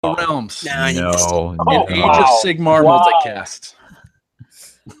Realms. No. An Age of Sigmar multicast.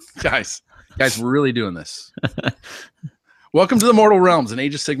 Guys, we're really doing this. Welcome to the Mortal Realms, an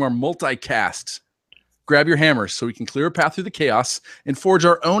Age of Sigmar multicast. Grab your hammers so we can clear a path through the chaos and forge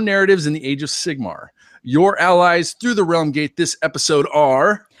our own narratives in the Age of Sigmar. Your allies through the Realm Gate this episode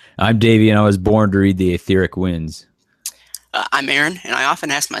are... I'm Davey, and I was born to read the Etheric Winds. I'm Aaron, and I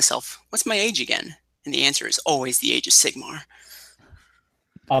often ask myself, what's my age again? And the answer is always the Age of Sigmar.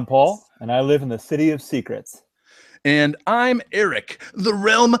 I'm Paul, and I live in the City of Secrets. And I'm Eric, the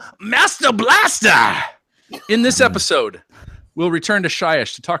Realm Master Blaster. In this episode, we'll return to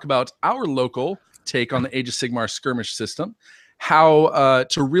Shyish to talk about our local take on the Age of Sigmar skirmish system, how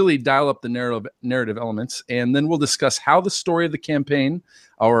to really dial up the narrative elements, and then we'll discuss how the story of the campaign,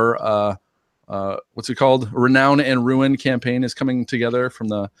 our what's it called, Renown and Ruin campaign, is coming together from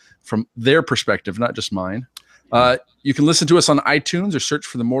their perspective, not just mine. You can listen to us on iTunes or search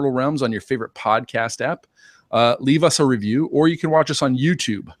for the Mortal Realms on your favorite podcast app. Leave us a review, or you can watch us on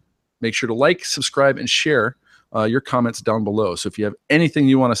YouTube. Make sure to like, subscribe, and share your comments down below. So if you have anything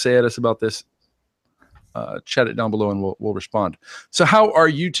you want to say at us about this, chat it down below and we'll respond. So how are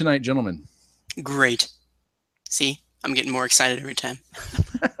you tonight, gentlemen? Great. See, I'm getting more excited every time.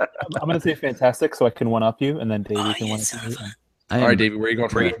 I'm going to say fantastic so I can one-up you, and then Davey can one-up you. All right, Davey, where are you going?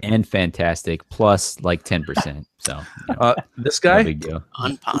 Great and fantastic, plus like 10%. So this guy, no big deal.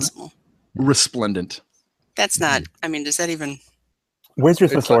 Impossible. Resplendent. That's not, I mean, does that even... Where's your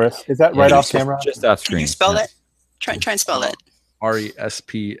thesaurus? Is that right off camera? Just off screen. Can you spell that? Try and spell that.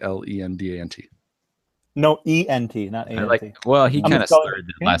 Resplendent. No, E-N-T, not A-N-T. Well, he kind of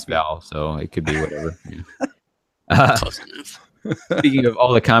slurred the last vowel, so it could be whatever. Close enough. Speaking of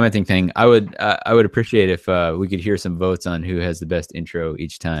all the commenting thing, I would appreciate if we could hear some votes on who has the best intro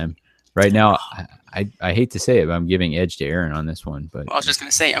each time. Right now, I hate to say it, but I'm giving edge to Aaron on this one. But well, I was just going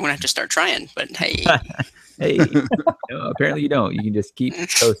to say, I'm going to have to start trying, but hey. Hey, no, apparently you don't. You can just keep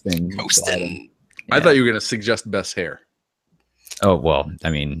coasting. Coasting. Yeah. I thought you were going to suggest best hair. Oh, well, I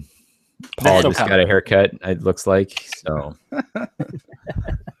mean, Paul just got a haircut, it looks like, so...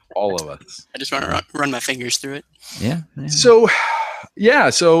 All of us. I just want to run my fingers through it. Yeah. So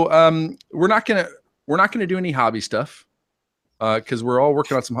we're not gonna do any hobby stuff because we're all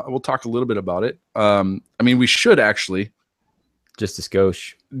working on some. We'll talk a little bit about it. I mean, we should actually. Just a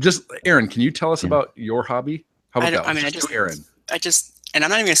skosh. Just Aaron, can you tell us about your hobby? How about that? I mean, Aaron. And I'm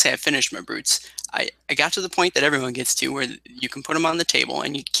not even gonna say I finished my brutes. I got to the point that everyone gets to where you can put them on the table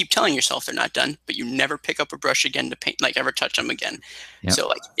and you keep telling yourself they're not done, but you never pick up a brush again to paint, like ever touch them again. Yep. So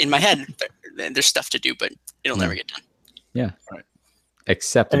like in my head, there's stuff to do, but it'll never get done. Yeah. All right.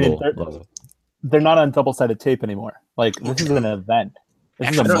 Acceptable. I mean, they're not on double-sided tape anymore. Like this is an event.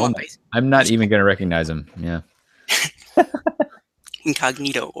 This is a moment. I'm not even going to recognize them. Yeah.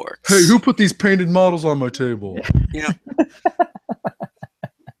 Incognito orcs. Hey, who put these painted models on my table? You know. And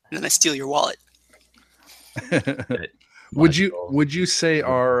then I steal your wallet. Would you say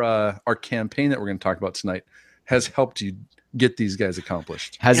our campaign that we're going to talk about tonight has helped you get these guys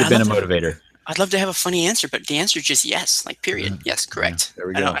accomplished? Has it been a motivator? I'd love to have a funny answer, but the answer is just yes. Like period. Yes, correct. There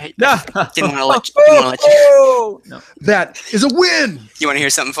we go. I didn't want to let you. No. That is a win. You want to hear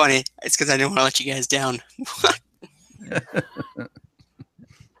something funny? It's because I didn't want to let you guys down.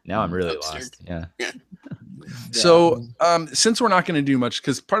 Now I'm really lost. Yeah. So since we're not going to do much,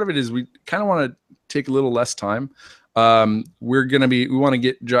 because part of it is we kind of want to take a little less time. We want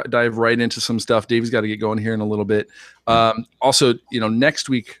to dive right into some stuff. Davey's got to get going here in a little bit. Also, next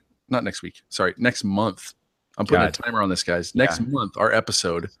month, I'm putting a timer on this, guys. Next month, our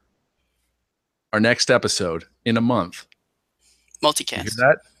next episode in a month. Multicast. You hear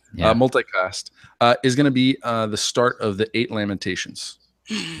that? Yeah. Multicast is going to be the start of the 8 Lamentations.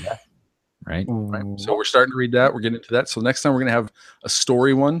 Yeah. Right. So we're starting to read that. We're getting into that. So next time we're going to have a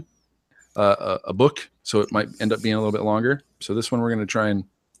story one, a book. So it might end up being a little bit longer. So this one we're going to try and,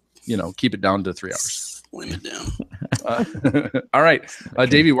 keep it down to 3 hours. Slim it down. All right.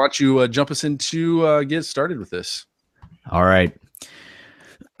 Davey, why don't you jump us into get started with this? All right.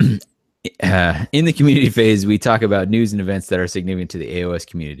 In the community phase, we talk about news and events that are significant to the AOS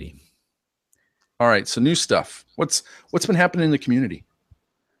community. All right. So new stuff. What's been happening in the community?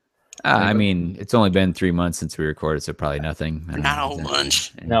 I mean, it's only been 3 months since we recorded, so probably nothing. Not a whole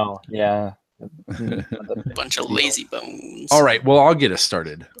bunch. No, yeah. A bunch of lazy bones. All right, well, I'll get us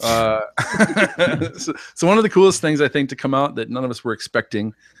started. So one of the coolest things I think to come out that none of us were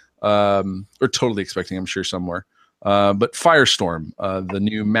expecting, or totally expecting, I'm sure some were, but Firestorm, the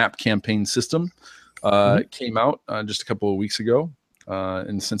new map campaign system, came out just a couple of weeks ago.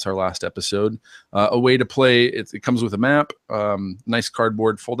 and since our last episode. A way to play, it comes with a map, nice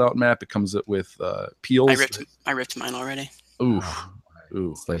cardboard fold-out map. It comes with peels. I ripped mine already. Oof.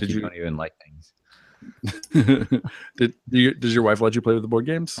 Ooh. It's like Did you don't even like things. Does your wife let you play with the board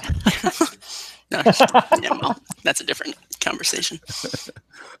games? No, yeah, well, that's a different conversation.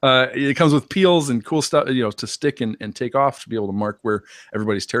 It comes with peels and cool stuff, to stick and take off to be able to mark where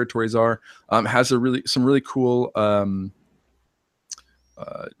everybody's territories are. Has some really cool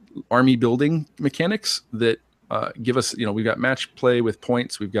army building mechanics that give us, we've got match play with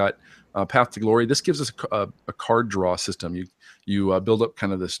points. We've got Path to Glory. This gives us a card draw system. You build up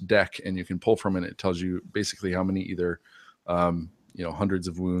kind of this deck, and you can pull from it. It tells you basically how many either hundreds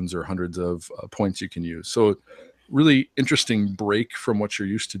of wounds or hundreds of points you can use. So really interesting break from what you're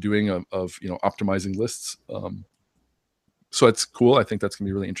used to doing of optimizing lists. So it's cool. I think that's gonna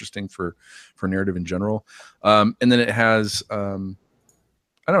be really interesting for narrative in general. And then it has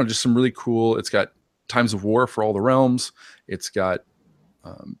I don't know, just some really cool. It's got times of war for all the realms. It's got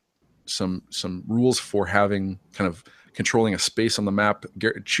some rules for having kind of controlling a space on the map,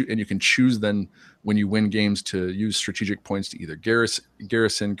 and you can choose then when you win games to use strategic points to either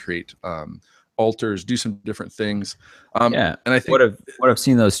garrison, create altars, do some different things. And I think what I've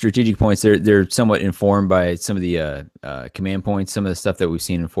seen, those strategic points, they're somewhat informed by some of the command points, some of the stuff that we've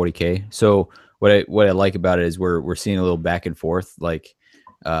seen in 40K. So what I like about it is we're seeing a little back and forth. Like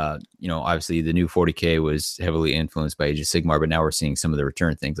obviously the new 40K was heavily influenced by Age of Sigmar, but now we're seeing some of the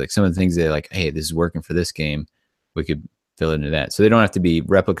return things, like some of the things that like, hey, this is working for this game, we could fill into that. So they don't have to be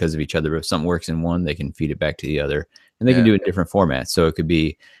replicas of each other, but if something works in one, they can feed it back to the other, and they can do it in different formats. So it could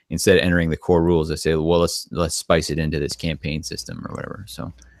be, instead of entering the core rules, they say, well, let's spice it into this campaign system or whatever.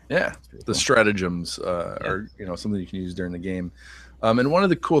 So the cool. Stratagems are something you can use during the game. And one of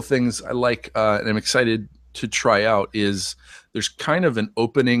the cool things I like, and I'm excited to try out, is there's kind of an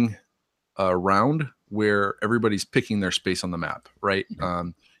opening round where everybody's picking their space on the map, right?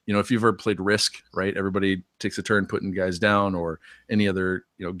 If you've ever played Risk, right, everybody takes a turn putting guys down, or any other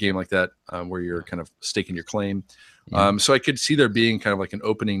game like that, where you're kind of staking your claim. So I could see there being kind of like an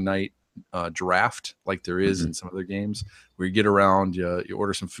opening night draft, like there is in some other games, where you get around, you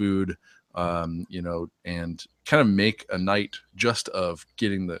order some food, and kind of make a night just of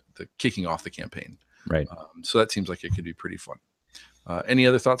getting the kicking off the campaign. Right. So that seems like it could be pretty fun. Any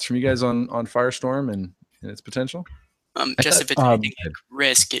other thoughts from you guys on Firestorm and its potential? Just if it's anything like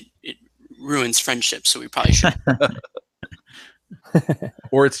Risk, it ruins friendships, so we probably should.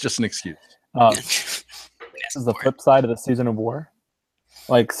 Or it's just an excuse. This is the flip side of the Season of War.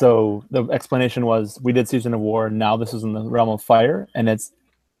 Like, so the explanation was, we did Season of War, now this is in the realm of Fire, and it's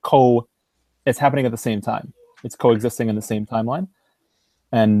happening at the same time. It's coexisting in the same timeline.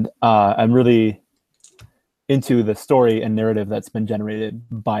 And I'm really into the story and narrative that's been generated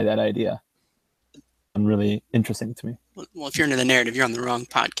by that idea. And really interesting to me. Well, if you're into the narrative, you're on the wrong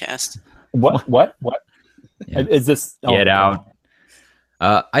podcast. What? Yeah. Is this? Get out.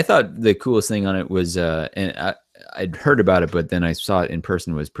 I thought the coolest thing on it was, and I'd heard about it, but then I saw it in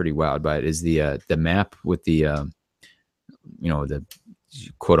person, was pretty wowed by it, is the map with the, the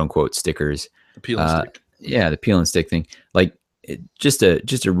quote unquote stickers. The peel and stick. Yeah, the peel and stick thing. Like, just a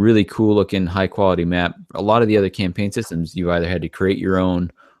really cool looking, high quality map. A lot of the other campaign systems, you've either had to create your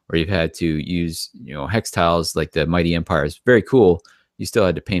own, or you've had to use, hex tiles, like the Mighty Empires. Very cool. You still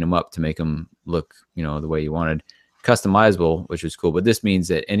had to paint them up to make them look, the way you wanted. Customizable, which was cool. But this means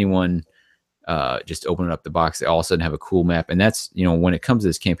that anyone just opening up the box, they all of a sudden have a cool map. And that's, when it comes to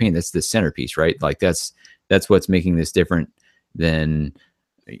this campaign, that's the centerpiece, right? Like that's what's making this different than,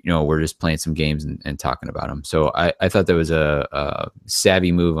 we're just playing some games and talking about them. So I thought that was a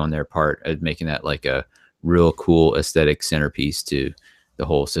savvy move on their part of making that like a real cool aesthetic centerpiece to the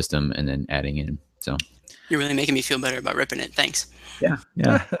whole system, and then adding in. So you're really making me feel better about ripping it. Thanks. Yeah.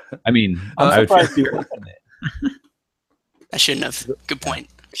 I mean, I'm surprised you opened it. I shouldn't have. Good point.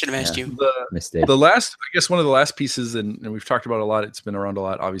 I should have asked you. Mistake. The last, I guess, one of the last pieces, and we've talked about a lot, it's been around a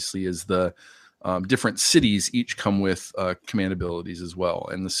lot, obviously, is the different cities each come with command abilities as well.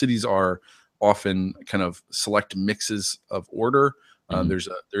 And the cities are often kind of select mixes of order.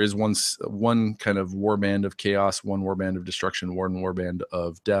 There is one kind of warband of chaos, one warband of destruction, one warband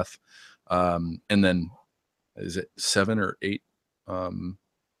of death, and then is it 7 or 8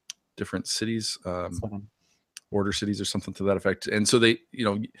 different cities, order cities or something to that effect. And so they,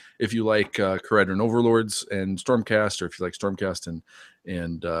 if you like Kharadron Overlords and Stormcast, or if you like Stormcast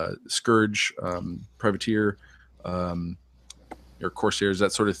and Scourge, Privateer, or Corsairs,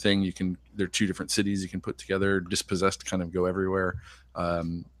 that sort of thing. They're two different cities you can put together. Dispossessed kind of go everywhere,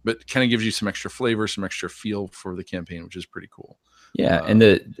 but kind of gives you some extra flavor, some extra feel for the campaign, which is pretty cool. Yeah, and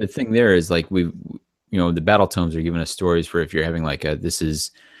the thing there is like the battle tomes are giving us stories for if you're having like this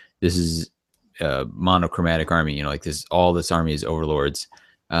is a monochromatic army, like all this army is overlords.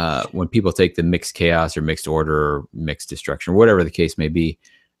 When people take the mixed chaos or mixed order or mixed destruction, or whatever the case may be,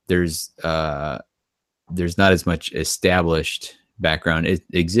 there's not as much established background. It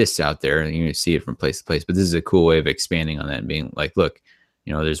exists out there, and you see it from place to place. But this is a cool way of expanding on that and being like, look,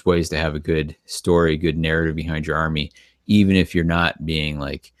 there's ways to have a good story, good narrative behind your army, even if you're not being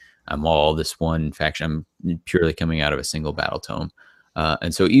like, I'm all this one faction. I'm purely coming out of a single battle tome.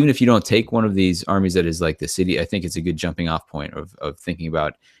 And so even if you don't take one of these armies that is like the city, I think it's a good jumping off point of thinking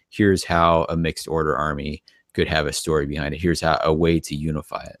about, here's how a mixed order army could have a story behind it. Here's how a way to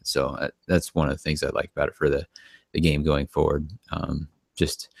unify it. So that's one of the things I like about it for the game going forward.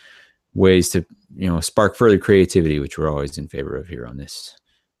 Just ways to, spark further creativity, which we're always in favor of here on this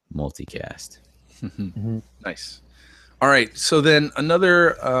multicast. Nice. All right. So then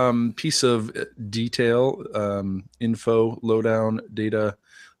another piece of detail, info, lowdown, data.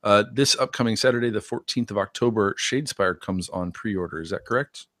 This upcoming Saturday, the 14th of October, Shadespire comes on pre-order. Is that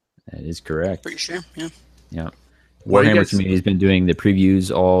correct? That is correct. Pretty sure, yeah. Yeah. Warhammer Community has been doing the previews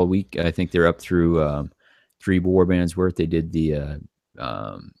all week. I think they're up through 3 warbands worth. They did the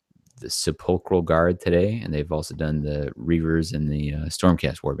Sepulchral Guard today, and they've also done the Reavers and the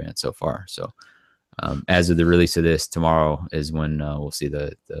Stormcast warband so far. So as of the release of this, tomorrow is when we'll see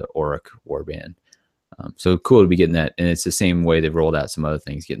the Auric warband. So cool to be getting that. And it's the same way they've rolled out some other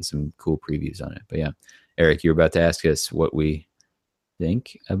things, getting some cool previews on it. But yeah, Eric, you're about to ask us what we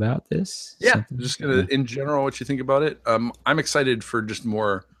think about this. Yeah, just gonna in general what you think about it. I'm excited for just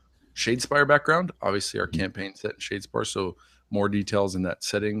more Shadespire background. Obviously, our campaign set in Shadespire, so more details in that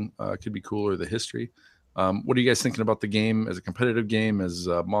setting could be cool, or the history. What are you guys thinking about the game as a competitive game, as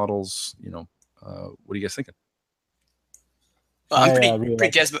models? What are you guys thinking? Well, I'm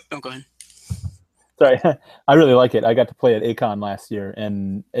pretty jazzed. Oh, go ahead. Sorry, I really like it. I got to play at ACON last year,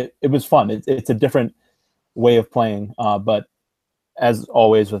 and it was fun. It's a different way of playing, but as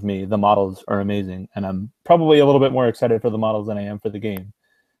always with me, the models are amazing, and I'm probably a little bit more excited for the models than I am for the game.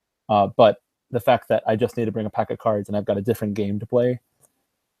 But the fact that I just need to bring a pack of cards and I've got a different game to play,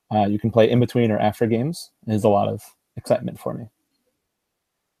 you can play in between or after games, is a lot of excitement for me.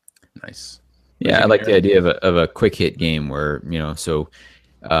 Nice. Yeah, I like the idea of a quick hit game where, so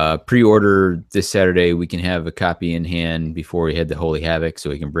pre-order this Saturday, we can have a copy in hand before we head to Holy Havoc, so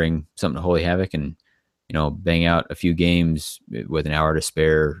we can bring something to Holy Havoc and, bang out a few games with an hour to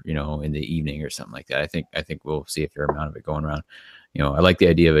spare, in the evening or something like that. I think we'll see a fair amount of it going around. I like the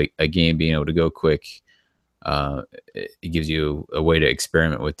idea of a game being able to go quick. It gives you a way to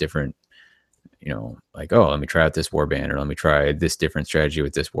experiment with different, like, oh, let me try out this warband, or let me try this different strategy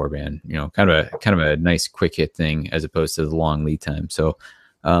with this warband. Kind of a nice quick hit thing as opposed to the long lead time. So,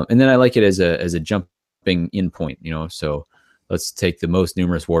 and then I like it as a jumping in point. So let's take the most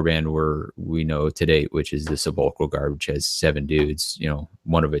numerous warband we know to date, which is the Sepulchral Guard, which has 7 dudes.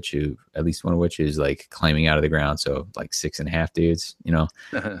 At least one of which is like climbing out of the ground, so like 6.5 dudes.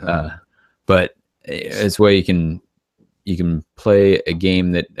 But it's a way you can play a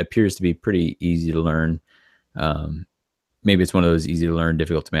game that appears to be pretty easy to learn. Maybe it's one of those easy to learn,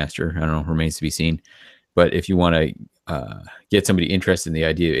 difficult to master. I don't know, remains to be seen. But if you want to get somebody interested in the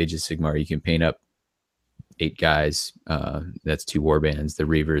idea of Age of Sigmar, you can paint up 8 guys. That's 2 warbands, the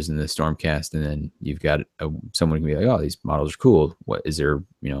Reavers and the Stormcast, and then you've got someone can be like, oh, these models are cool. What is there?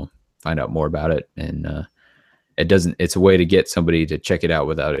 Find out more about it. And it's a way to get somebody to check it out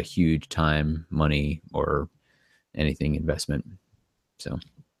without a huge time, money, or anything investment. So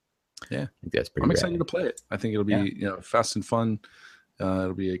yeah, I think that's pretty. I'm excited to play it. I think it'll be fast and fun.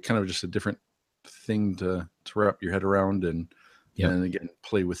 It'll be kind of just a different thing to wrap your head around, and again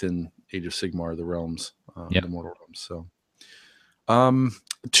play within Age of Sigmar, the realms, the mortal realms. So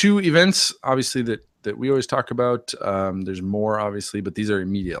 2 events obviously that we always talk about. There's more obviously, but these are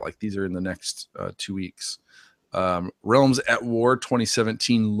immediate. Like these are in the next 2 weeks. Realms at War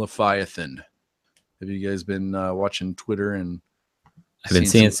 2017 Leviathan. Have you guys been watching Twitter? And I've been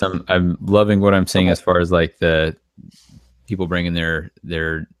seeing some. I'm loving what I'm seeing as far as like the people bringing their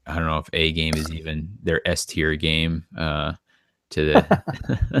I don't know if A game is even their S tier game to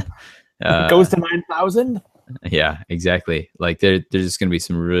the it goes to 9,000. Yeah, exactly. Like there's just going to be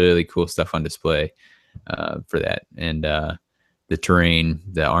some really cool stuff on display for that, and the terrain,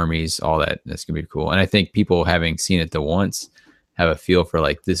 the armies, all that's going to be cool. And I think people having seen it the once, have a feel for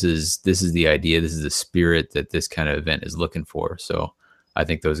like this is the idea, this is the spirit that this kind of event is looking for. So I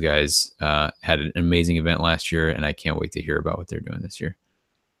think those guys had an amazing event last year, and I can't wait to hear about what they're doing this year.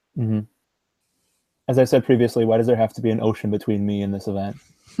 Mm-hmm. As I said previously, why does there have to be an ocean between me and this event?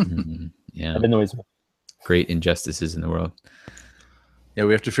 Yeah, I've been always great injustices in the world. Yeah,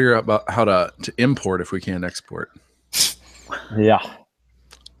 we have to figure out about how to import if we can't export. Yeah.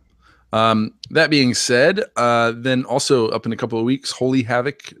 That being said, then also up in a couple of weeks, Holy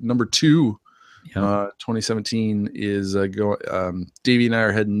Havoc #2, 2017 is Davey and I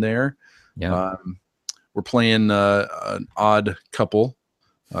are heading there. Yeah, we're playing an odd couple,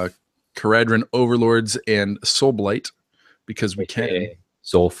 Caradron Overlords and Soul Blight, because we can.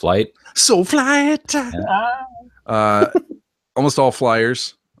 Soul Flight. Soul Flight. Yeah. Almost all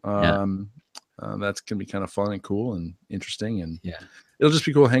flyers. That's gonna be kind of fun and cool and interesting, and it'll just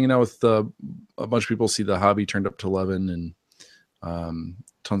be cool hanging out with a bunch of people. See the hobby turned up to 11, and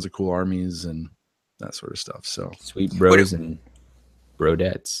tons of cool armies and that sort of stuff. So sweet bros and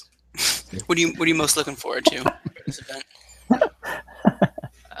brodettes. What are you most looking forward to for this event?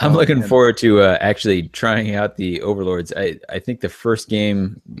 I'm looking forward to actually trying out the Overlords. I think the first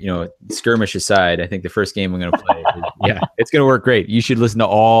game, skirmish aside, I think the first game I'm going to play, it's going to work great. You should listen to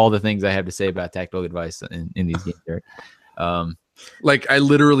all the things I have to say about tactical advice in these games, Eric. Like I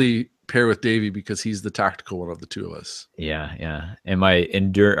literally pair with Davey because he's the tactical one of the two of us. Yeah. And my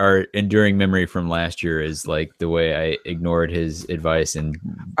our enduring memory from last year is like the way I ignored his advice, and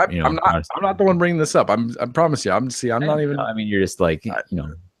I'm not the one bringing this up. I promise you. I'm not even. I mean, you're just like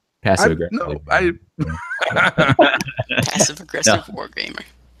passive aggressive. Passive aggressive war gamer.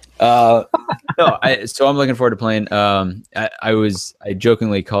 So I'm looking forward to playing. I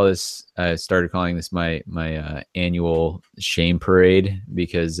jokingly call this. I started calling this my annual shame parade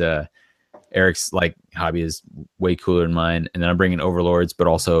because Eric's like hobby is way cooler than mine, and then I'm bringing Overlords, but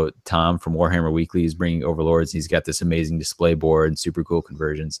also Tom from Warhammer Weekly is bringing Overlords. He's got this amazing display board and super cool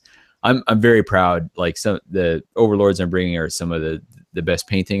conversions. I'm very proud. Like some the Overlords I'm bringing are some of the best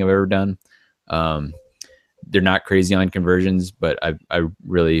painting I've ever done. They're not crazy on conversions, but I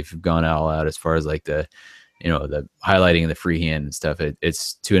really have gone all out as far as like the highlighting and the freehand and stuff.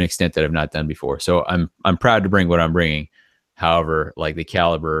 It's to an extent that I've not done before. So I'm proud to bring what I'm bringing. However, like the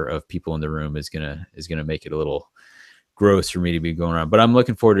caliber of people in the room is gonna make it a little gross for me to be going around. But I'm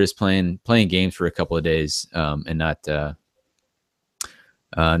looking forward to just playing games for a couple of days, and not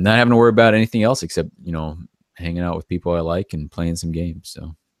having to worry about anything else except hanging out with people I like and playing some games.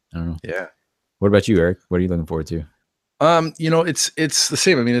 So I don't know. Yeah. What about you, Eric? What are you looking forward to? It's the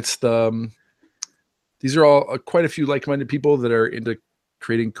same. I mean, it's these are all quite a few like-minded people that are into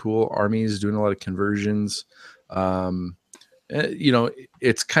creating cool armies, doing a lot of conversions.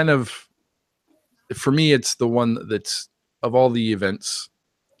 It's kind of, for me, it's the one that's of all the events,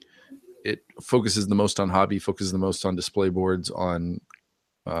 it focuses the most on hobby, focuses the most on display boards, on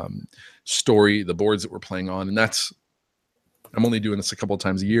story, the boards that we're playing on. And I'm only doing this a couple of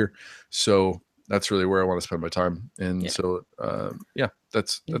times a year. So that's really where I want to spend my time. And so,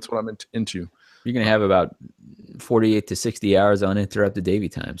 that's what I'm into. You're going to have about 48 to 60 hours uninterrupted Davey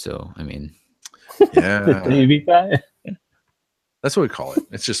time. So, I mean, yeah. Davey time? That's what we call it.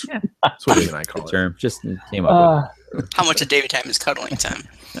 It's just that's what Dave and I call it. Term. Just came up with. How much of Davey time is cuddling time?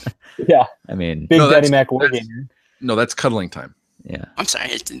 Yeah. I mean, Big Daddy Mac wargamer. No, that's cuddling time. Yeah. I'm sorry.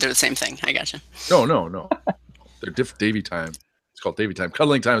 They're the same thing. I gotcha. No. They're different. Davey time. It's called Davey time.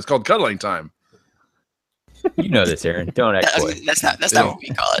 Cuddling time is called cuddling time. You know this, Aaron. Don't act coy. That's not what we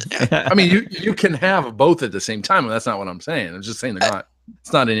call it. Yeah. I mean, you can have both at the same time, and that's not what I'm saying. I'm just saying they're not.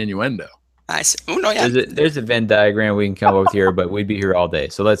 It's not an innuendo. I see. Oh no, yeah. There's a Venn diagram we can come up with here, but we'd be here all day.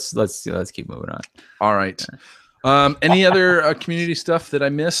 So let's keep moving on. All right. Any other community stuff that I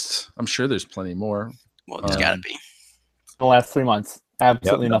missed? I'm sure there's plenty more. Well, there's got to be. The last 3 months,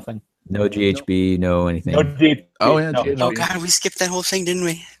 absolutely nothing. No GHB, no anything. No GHB. Oh yeah. No. Oh god, we skipped that whole thing, didn't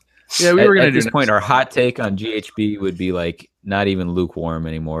we? Yeah, we were gonna at do this point. Our hot take on GHB would be like not even lukewarm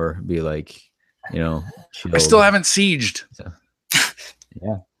anymore. It'd be like, chilled. I still haven't sieged. So,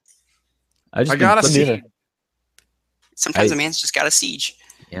 yeah. I gotta siege. Sometimes a man's just got a siege.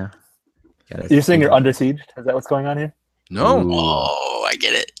 Yeah. You're saying you're under siege? Is that what's going on here? No. Oh, I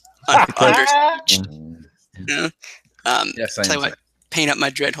get it. Under siege. Yeah. Yes, I tell you what, paint up my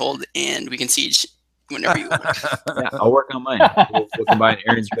Dreadhold and we can siege whenever you want. Yeah, I'll work on mine. We'll combine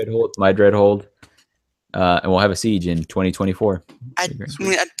Aaron's Dreadhold with my Dreadhold, and we'll have a siege in 2024. I'd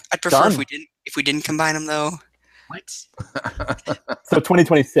prefer if we didn't combine them though. What? So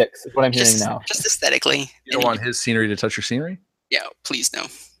 2026 is what I'm hearing now. Just aesthetically. You don't want his scenery to touch your scenery? Yeah, please no.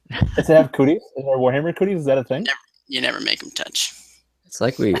 Does it have cooties? Is there Warhammer cooties? Is that a thing? You never make them touch. It's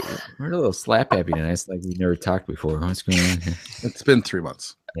like we're a little slap happy tonight. It's like we never talked before. What's going on here? It's been 3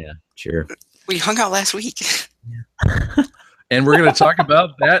 months. Yeah, sure. We hung out last week. And we're going to talk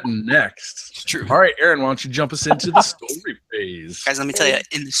about that next. It's true. All right, Aaron, why don't you jump us into the story phase? Guys, let me tell you,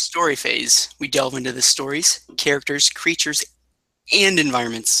 in the story phase, we delve into the stories, characters, creatures, and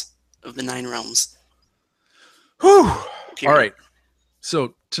environments of the 9 realms. Whew. All Period. right.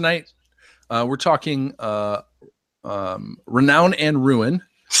 So tonight we're talking Renown and Ruin,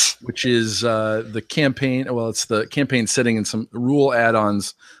 which is the campaign. Well, it's the campaign setting and some rule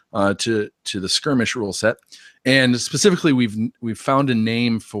add-ons to the Skirmish rule set. And specifically, we've found a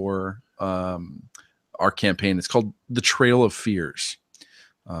name for our campaign. It's called The Trail of Fears.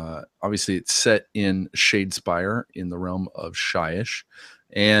 Obviously, it's set in Shadespire in the realm of Shyish,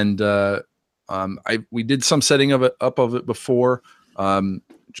 and we did some setting of it before.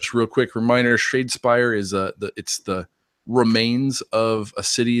 Just real quick reminder: Shadespire is it's the remains of a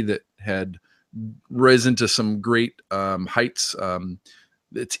city that had risen to some great heights.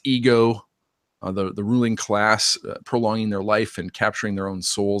 Its ego. The ruling class prolonging their life and capturing their own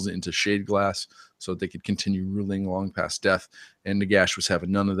souls into shade glass so that they could continue ruling long past death. And Nagash was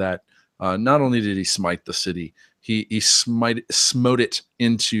having none of that. Not only did he smite the city, he smote it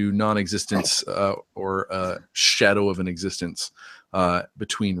into non-existence or shadow of an existence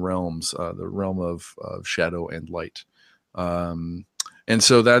between realms, the realm of shadow and light. And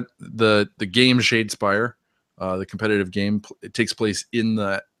so that the game Shadespire, the competitive game, it takes place in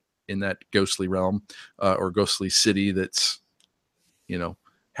that ghostly realm or ghostly city that's,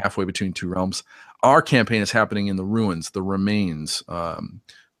 halfway between 2 realms. Our campaign is happening in the ruins, the remains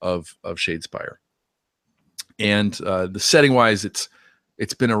of Shadespire. And the setting wise, it's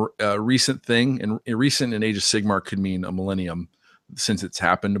been a recent thing, and recent in Age of Sigmar could mean a millennium since it's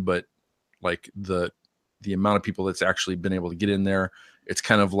happened, but like the amount of people that's actually been able to get in there, it's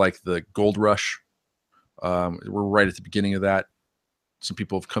kind of like the gold rush. We're right at the beginning of that. Some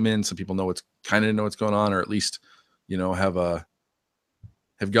people have come in. Some people know what's going on, or at least, have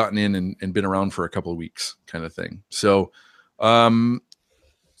gotten in and been around for a couple of weeks, kind of thing. So,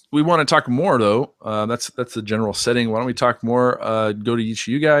 we want to talk more though. That's the general setting. Why don't we talk more? Go to each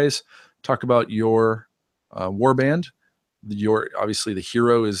of you guys, talk about your warband. Obviously the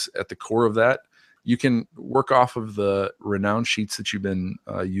hero is at the core of that. You can work off of the renown sheets that you've been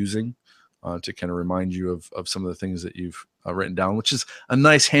using. To kind of remind you of some of the things that you've written down, which is a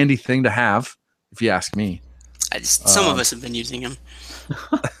nice, handy thing to have, if you ask me. Some of us have been using them.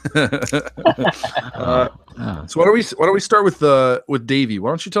 So why don't we start with Davey? Why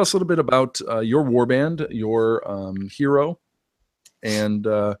don't you tell us a little bit about your warband, your hero, and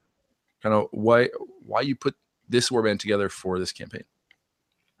kind of why you put this warband together for this campaign?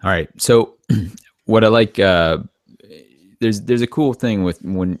 All right. So what I like. There's a cool thing with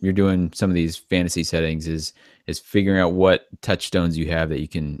when you're doing some of these fantasy settings is figuring out what touchstones you have that you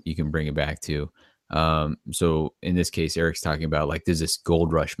can bring it back to. So in this case, Eric's talking about like there's this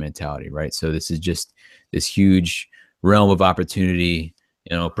gold rush mentality, right? So this is just this huge realm of opportunity,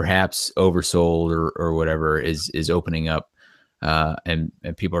 perhaps oversold or whatever is opening up, and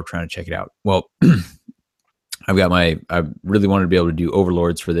people are trying to check it out. Well, I really wanted to be able to do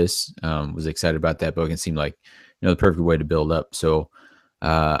overlords for this. Was excited about that, but it seemed like the perfect way to build up. So,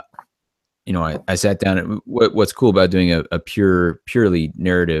 I sat down and what's cool about doing a purely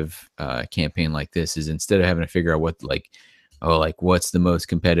narrative campaign like this is instead of having to figure out what's the most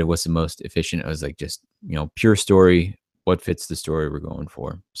competitive, what's the most efficient, I was like, just, pure story, what fits the story we're going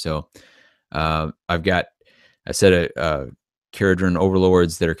for. So, I've got a set of Caradron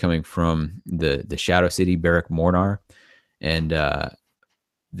overlords that are coming from the Shadow City, Barak Mornar, and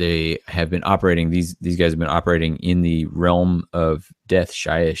they have been operating. These guys have been operating in the realm of Death,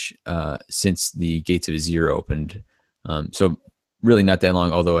 Shyish, since the Gates of Azir opened. So really not that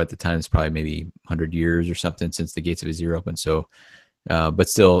long, although at the time it's probably maybe 100 years or something since the Gates of Azir opened. So, but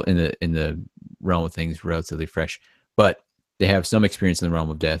still in the realm of things, relatively fresh. But they have some experience in the realm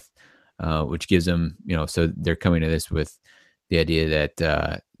of Death, which gives them, so they're coming to this with the idea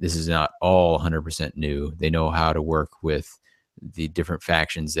that this is not all 100% new. They know how to work with the different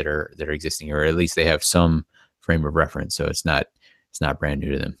factions that are existing, or at least they have some frame of reference. So it's not brand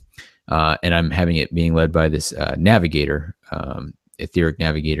new to them. And I'm having it being led by this navigator, etheric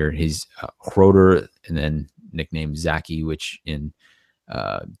navigator. He's Hroder, and then nicknamed Zaki, which in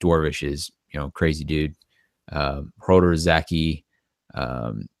Dwarvish is crazy dude. Hroder, Zaki,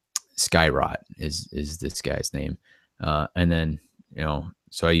 Skyrot is this guy's name. And then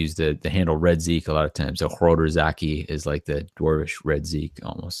so I use the handle Red Zeke a lot of times. So Hroder Zaki is like the Dwarvish Red Zeke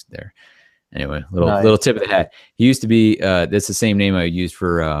almost there. Anyway, little tip of the hat. He used to be. That's the same name I used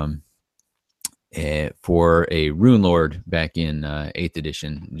for a Rune Lord back in 8th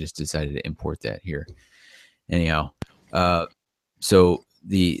edition. Just decided to import that here. Anyhow, so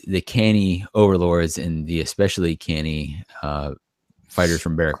the canny overlords and the especially canny fighters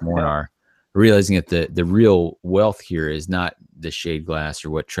from Barrack Mornar, realizing that the real wealth here is not the shade glass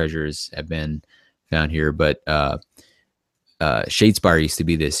or what treasures have been found here, but Shadespire used to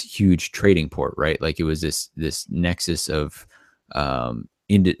be this huge trading port, right? Like it was this nexus of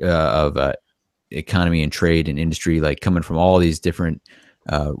economy and trade and industry, like coming from all these different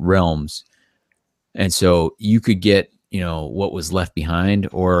realms. And so you could get, what was left behind,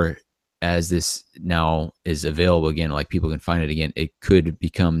 or as this now is available again, like people can find it again, it could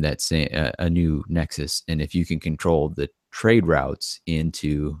become that same a new nexus. And if you can control the trade routes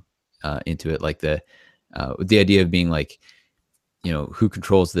into it, like the idea of being like, who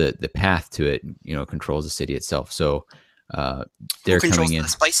controls the path to it, controls the city itself. So they're coming in. The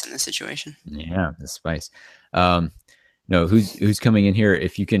spice in this situation. Yeah, the spice. Who's coming in here?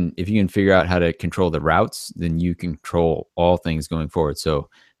 If you can figure out how to control the routes, then you control all things going forward. So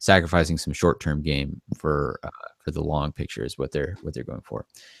sacrificing some short-term game for the long picture is what they're going for.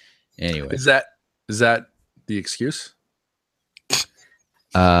 Anyway, is that the excuse?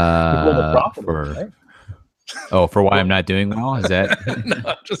 For why I'm not doing well? Is that? No,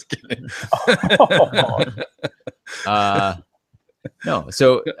 I'm just kidding. No.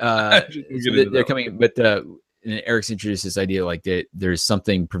 So they're coming, but Eric's introduced this idea like there's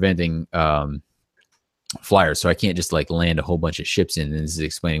something preventing flyers, so I can't just like land a whole bunch of ships in. And this is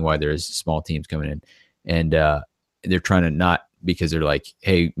explaining why there's small teams coming in, and they're trying to not, because they're like,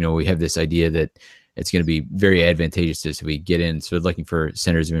 hey, we have this idea that it's going to be very advantageous to us if we get in. So they're looking for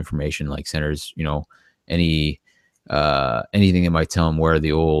centers of information, like centers, anything that might tell them where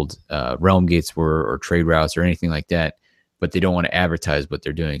the old realm gates were or trade routes or anything like that, but they don't want to advertise what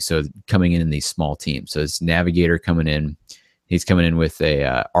they're doing. So coming in these small teams. So it's Navigator coming in. He's coming in with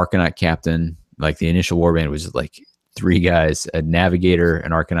a Arcanaut captain. Like the initial warband was like 3 guys, a Navigator,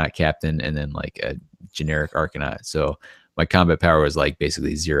 an Arcanaut captain, and then like a generic Arcanaut. So my combat power was like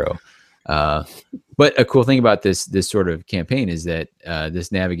basically 0. But a cool thing about this sort of campaign is that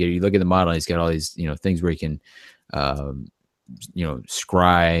this Navigator, you look at the model, and he's got all these things where he can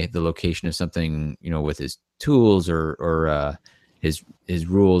scry the location of something with his tools, or his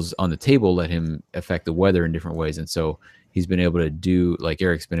rules on the table let him affect the weather in different ways. And so he's been able to do, like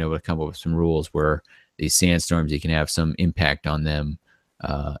Eric's been able to come up with some rules where these sandstorms, you can have some impact on them.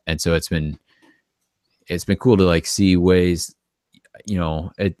 And so it's been cool to like see ways.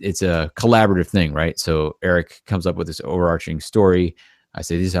 It's a collaborative thing, right? So Eric comes up with this overarching story. I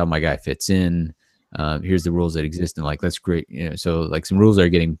say, this is how my guy fits in. Here's the rules that exist, and like, that's great. So like some rules are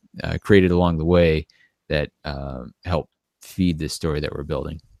getting created along the way that help feed this story that we're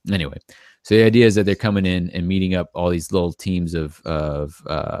building. Anyway, so the idea is that they're coming in and meeting up. All these little teams of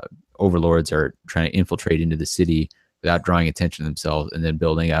overlords are trying to infiltrate into the city without drawing attention to themselves, and then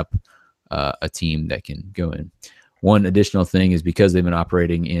building up a team that can go in. One additional thing is, because they've been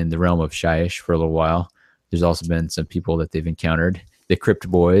operating in the realm of Shyish for a little while, there's also been some people that they've encountered. The Crypt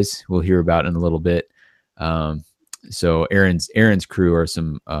Boys, we'll hear about in a little bit. So Aaron's crew are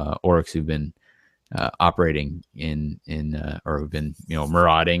some orcs who've been operating in or who've been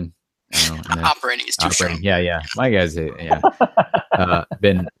marauding. Operating is too strong. Yeah. My guys,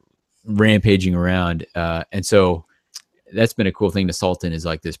 been rampaging around, and so that's been a cool thing to salt in, is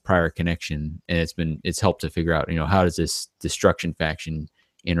like this prior connection, and it's helped to figure out how does this destruction faction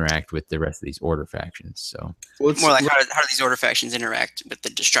interact with the rest of these order factions. So more like how do these order factions interact with the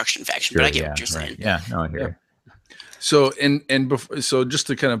destruction faction? Sure, but I get what you're saying. Yeah, no, I hear. Yeah. So so just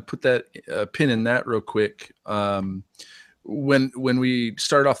to kind of put that pin in that real quick, when we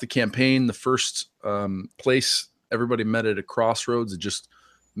started off the campaign, the first place everybody met at a crossroads. It just,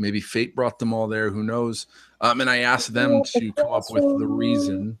 maybe fate brought them all there. Who knows? And I asked them to come up with the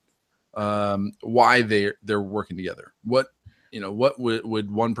reason why they're working together. What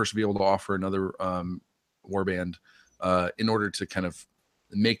would one person be able to offer another warband in order to kind of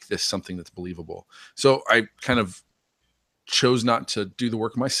make this something that's believable? So I kind of chose not to do the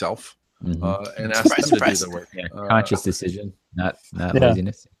work myself, and asked them to do the work. Yeah, conscious decision, not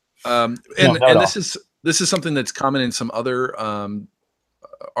laziness. This is something that's common in some other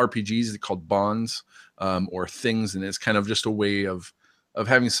RPGs called bonds, or things, and it's kind of just a way of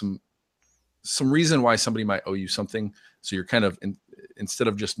having some reason why somebody might owe you something. So you're kind of instead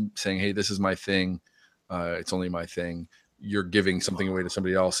of just saying, hey, this is my thing, it's only my thing, you're giving something away to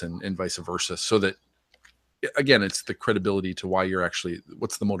somebody else, and vice versa, so that again, it's the credibility to why you're actually,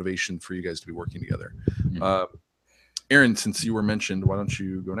 what's the motivation for you guys to be working together. Aaron, since you were mentioned, why don't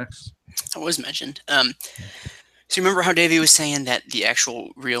you go next? I was mentioned. So you remember how Davey was saying that the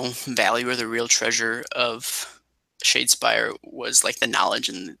actual real value or the real treasure of Shadespire was like the knowledge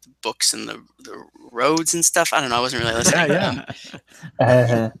and the books and the roads and stuff? I don't know. I wasn't really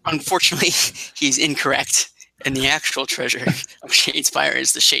listening. Unfortunately, he's incorrect. And the actual treasure of Shadespire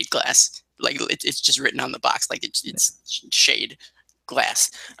is the shade glass. Like it's just written on the box. Like it's shade glass.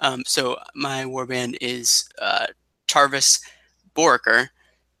 So my warband is Tarvis Boriker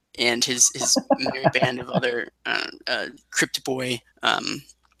and his merry band of other Crypt Boys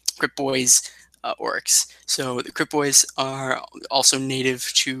orcs. So the Crypt Boys are also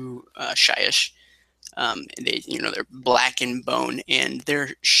native to Shyish. They, they're black in bone, and their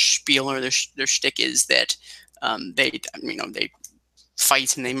spiel or their shtick is that they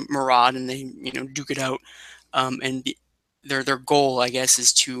fight and they maraud and they duke it out, and their goal, I guess,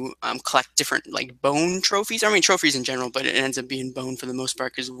 is to collect different like bone trophies. I mean, trophies in general, but it ends up being bone for the most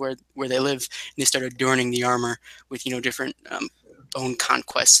part because where they live, and they start adorning the armor with different bone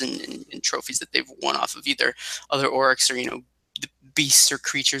conquests and trophies that they've won off of either other orcs or the beasts or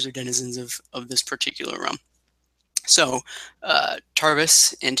creatures or denizens of this particular realm. So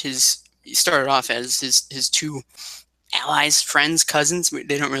Tarvis and he started off as his two allies, friends, cousins.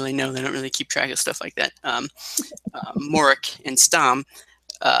 They don't really know. They don't really keep track of stuff like that. Morik and Stam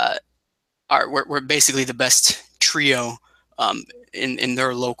were basically the best trio in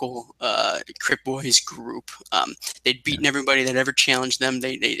their local Crypt Boys group. They'd beaten everybody that ever challenged them.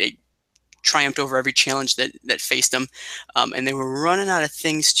 They triumphed over every challenge that faced them, and they were running out of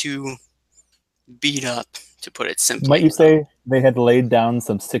things to beat up, to put it simply. Might you say they had laid down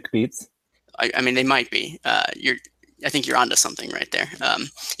some sick beats? I mean, they might be. I think you're onto something right there.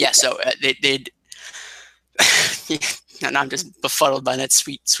 So they'd. Now I'm just befuddled by that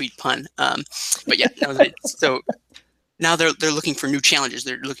sweet pun. But yeah, so now they're looking for new challenges.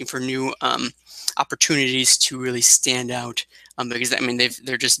 They're looking for new opportunities to really stand out. Because I mean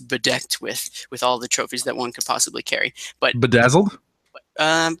they're just bedecked with all the trophies that one could possibly carry. But bedazzled?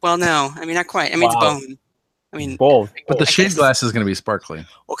 Well, no. I mean, not quite. I mean, it's bone. I mean, both. But the shade glass is going to be sparkly.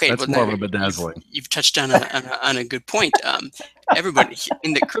 Okay, that's more of a bedazzling. You've touched on a good point. Everybody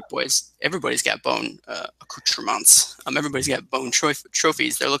in the Crypt Boys, everybody's got bone accoutrements. Everybody's got bone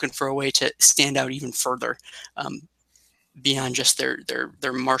trophies. They're looking for a way to stand out even further, beyond just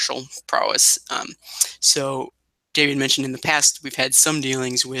their martial prowess. So David mentioned in the past we've had some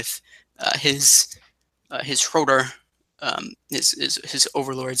dealings with his Hrodar. His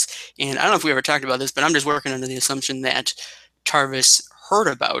overlords, and I don't know if we ever talked about this, but I'm just working under the assumption that Tarvis heard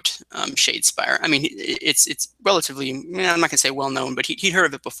about Shadespire. I mean, it's relatively, I'm not going to say well known, but he'd heard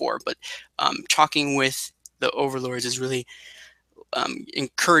of it before. But talking with the overlords has really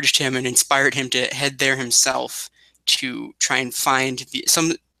encouraged him and inspired him to head there himself to try and find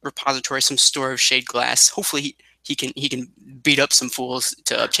some repository, some store of shade glass. Hopefully he can beat up some fools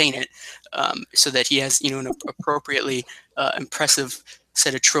to obtain it, so that he has an appropriately impressive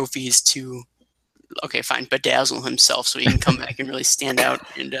set of trophies to bedazzle himself, so he can come back and really stand out.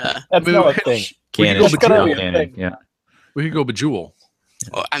 And that's not a thing. Yeah, we could go bejewel.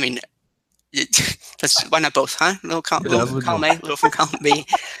 Well, I mean, why not both, huh? Little column A, little from column B.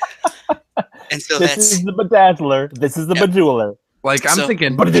 And so this is the bedazzler. This is the bejeweler. Like I'm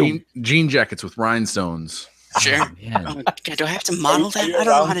thinking jean jackets with rhinestones. Sure. Oh, God, do I have to model that? I don't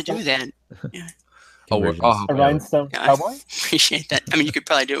know how to do that. Yeah. A rhinestone cowboy? Appreciate that. I mean, you could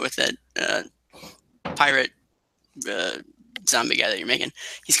probably do it with that pirate zombie guy that you're making.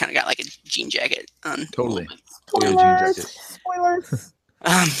 He's kind of got like a jean jacket on. Totally. Spoilers.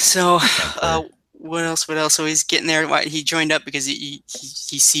 So, what else? So he's getting there. He joined up because he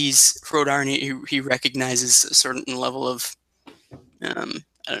sees Hrodar and he recognizes a certain level of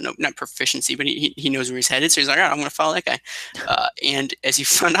I don't know, not proficiency, but he knows where he's headed. So he's like, all right, I'm going to follow that guy. And as you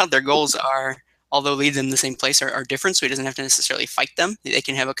found out, their goals are, although lead them to the same place, are different. So he doesn't have to necessarily fight them. They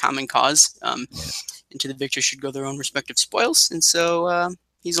can have a common cause. And to the victor should go their own respective spoils. And so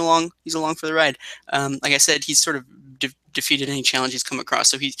he's along for the ride. Like I said, he's sort of defeated any challenge he's come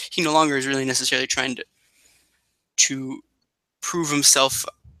across. So he no longer is really necessarily trying to prove himself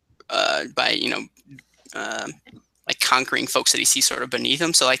by like conquering folks that he sees sort of beneath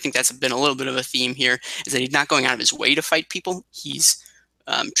him. So I think that's been a little bit of a theme here, is that he's not going out of his way to fight people. He's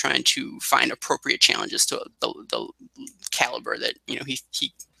trying to find appropriate challenges to the caliber that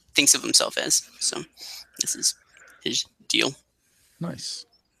he thinks of himself as. So this is his deal. Nice,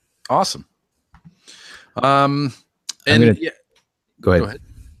 awesome. Go ahead.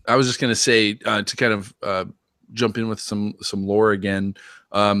 I was just going to say to kind of jump in with some lore again.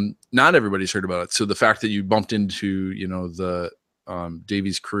 Not everybody's heard about it. So the fact that you bumped into, the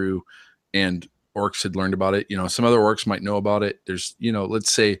Davies crew and orcs had learned about it, some other orcs might know about it. There's,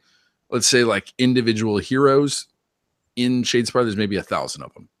 let's say like individual heroes in Shadespire, there's maybe 1,000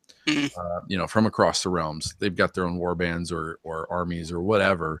 of them, from across the realms. They've got their own war bands or armies or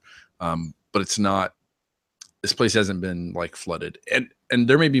whatever. But it's not, this place hasn't been like flooded, and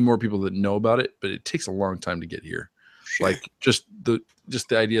there may be more people that know about it, but it takes a long time to get here. Sure. Like just the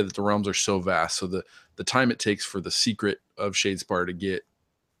idea that the realms are so vast. So the time it takes for the secret of Shadespire to get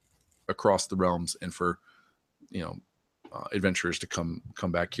across the realms and for, adventurers to come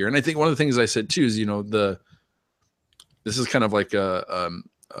back here. And I think one of the things I said too is, this is kind of like a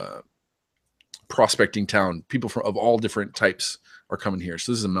prospecting town. People of all different types are coming here.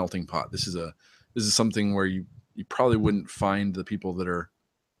 So this is a melting pot. This is something where you probably wouldn't find the people that are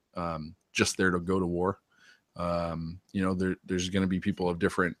just there to go to war. There's going to be people of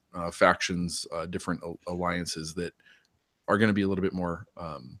different factions, different alliances that are going to be a little bit more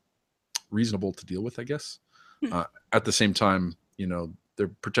reasonable to deal with, I guess. At the same time, they're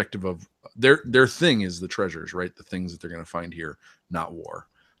protective of their thing is the treasures, right? The things that they're going to find here, not war.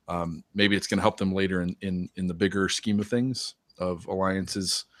 Maybe it's going to help them later in the bigger scheme of things of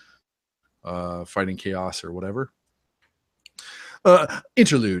alliances, fighting chaos or whatever.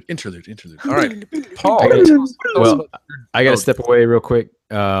 Interlude. All right, Paul. I got to step away real quick.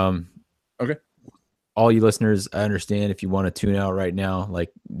 Okay. All you listeners, I understand if you want to tune out right now,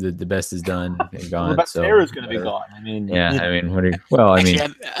 like the best is done and gone. The best era is going to be gone. Actually,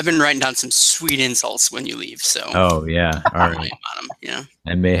 I've been writing down some sweet insults when you leave. So. Oh yeah, all right.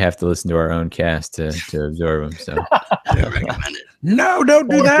 I may have to listen to our own cast to absorb them. So. I recommend it. No, don't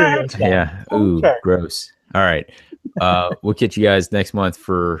do that. Yeah. Ooh, okay. Gross. All right. We'll catch you guys next month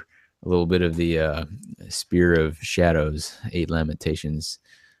for a little bit of the Spear of Shadows, 8 Lamentations.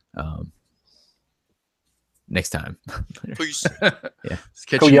 Next time. Please. Yeah.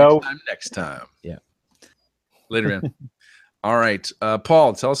 Catch you next time. Yeah. Later, man. All right.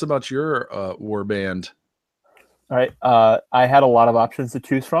 Paul, tell us about your war band. All right. I had a lot of options to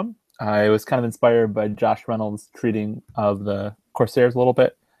choose from. I was kind of inspired by Josh Reynolds' treating of the Corsairs a little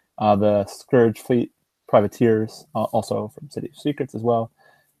bit, the Scourge Fleet Privateers, also from City of Secrets as well.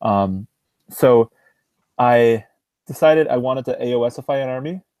 So I decided I wanted to AOSify an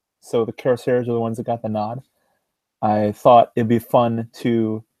army. So the Corsairs are the ones that got the nod. I thought it'd be fun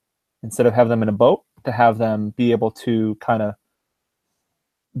to, instead of have them in a boat, to have them be able to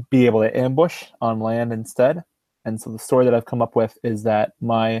ambush on land instead. And so the story that I've come up with is that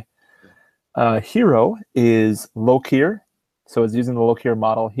my hero is Lokir. So it's using the Lokir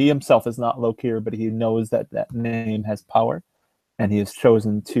model. He himself is not Lokir, but he knows that that name has power. And he has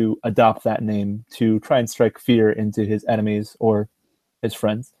chosen to adopt that name to try and strike fear into his enemies or his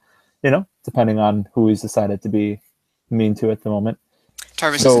friends, depending on who he's decided to be mean to at the moment.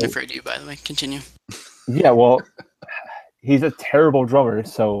 Tarvis isn't afraid of you, by the way. Continue. Yeah, well, he's a terrible drummer.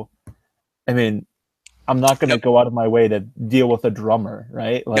 So, I mean, I'm not going to go out of my way to deal with a drummer,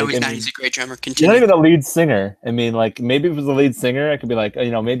 right? Like, no, he's not. He's a great drummer. Continue. He's not even the lead singer. I mean, like, maybe if it was the lead singer, I could be like,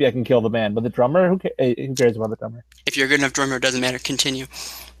 maybe I can kill the band. But the drummer, who cares about the drummer? If you're a good enough drummer, it doesn't matter. Continue.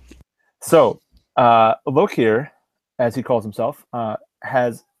 So, Lokir, as he calls himself,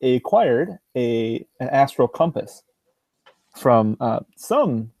 has acquired an astral compass from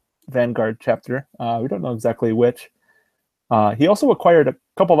some Vanguard chapter. We don't know exactly which. He also acquired a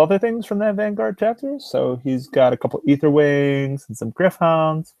couple other things from that Vanguard chapter. So he's got a couple ether wings and some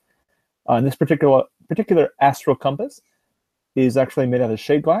Gryph-hounds. And this particular astral compass is actually made out of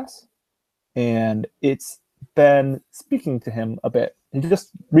shade glass, and it's been speaking to him a bit. He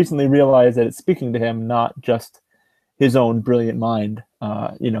just recently realized that it's speaking to him, not just his own brilliant mind,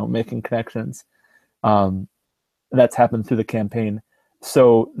 making connections. That's happened through the campaign.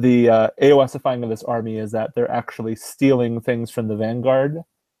 So the AOSifying of this army is that they're actually stealing things from the Vanguard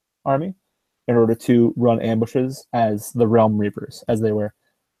army in order to run ambushes as the Realm Reapers, as they were.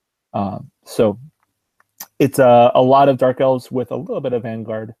 So it's a lot of Dark Elves with a little bit of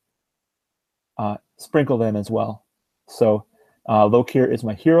Vanguard sprinkled in as well. So Lokir is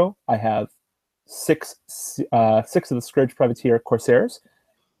my hero. I have six of the Scourge Privateer Corsairs.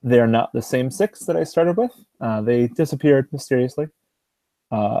 They're not the same 6 that I started with. They disappeared mysteriously.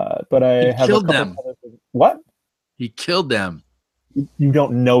 But I have killed them. What? He killed them. You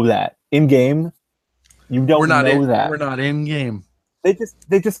don't know that in game. You don't know that. We're not in game. They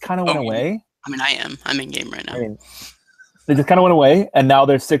just kind of went away. I mean, I am. I'm in game right now. They just kind of went away, and now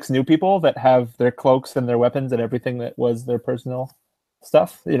there's 6 new people that have their cloaks and their weapons and everything that was their personal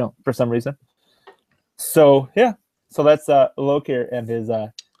stuff. For some reason. So yeah, so that's Lokir and his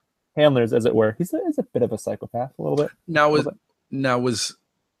handlers, as it were. He's a bit of a psychopath, a little bit. Now was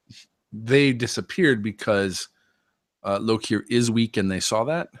they disappeared because Lokir is weak and they saw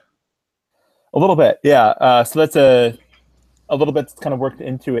that? A little bit, yeah. So that's a little bit that's kind of worked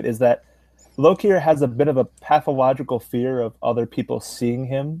into it, is that Lokir has a bit of a pathological fear of other people seeing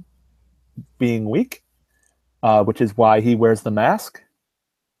him being weak, which is why he wears the mask.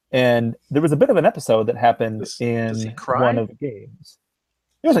 And there was a bit of an episode that happened Does he in cry? one of the games.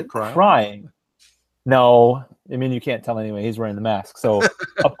 He wasn't crying? crying. No, I mean, you can't tell anyway. He's wearing the mask, so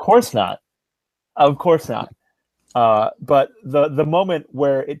of course not. Of course not. But the moment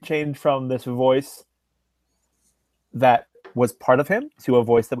where it changed from this voice that was part of him to a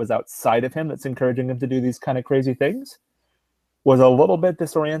voice that was outside of him that's encouraging him to do these kind of crazy things was a little bit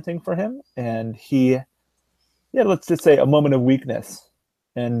disorienting for him. And let's just say a moment of weakness.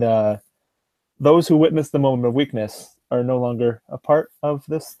 And those who witnessed the moment of weakness are no longer a part of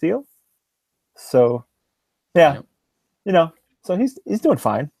this deal. So, yeah, so he's doing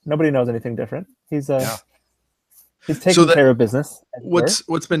fine. Nobody knows anything different. He's taking care of business.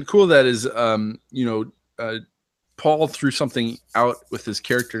 What's been cool that is, Paul threw something out with his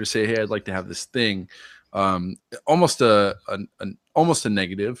character to say, "Hey, I'd like to have this thing." Almost a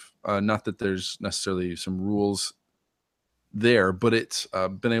negative. Not that there's necessarily some rules there, but it's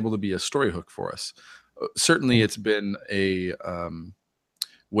been able to be a story hook for us. Certainly, it's been a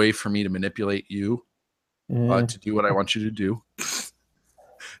way for me to manipulate you to do what I want you to do.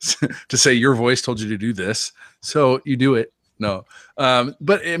 To say your voice told you to do this, so you do it. No,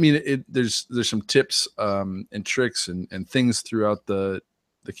 but I mean, there's some tips and tricks and things throughout the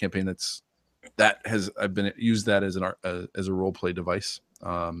campaign I've been used that as a role play device.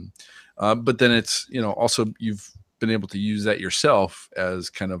 But then it's also you've been able to use that yourself as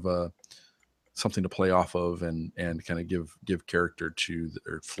kind of something to play off of and kind of give character to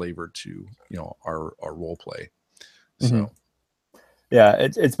or flavor to our role play. So yeah,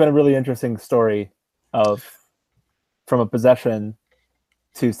 it's been a really interesting story from a possession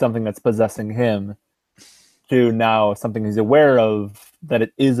to something that's possessing him to now something he's aware of that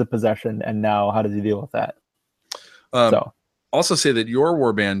it is a possession, and now how does he deal with that? Also say that your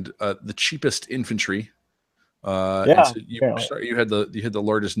warband, the cheapest infantry. So you had the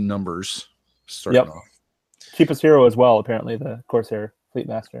largest numbers starting off. Cheapest hero as well, apparently, the Corsair Fleet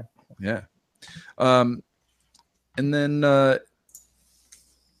Master. Yeah. And then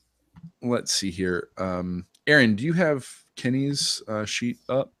let's see here. Aaron, do you have Kenny's sheet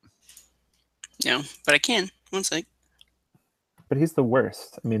up? No, but I can. One sec. But he's the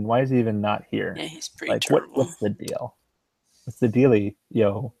worst. I mean, why is he even not here? Yeah, he's pretty terrible. What's the deal? What's the dealie,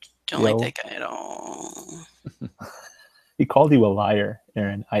 yo? Don't like that guy at all. He called you a liar,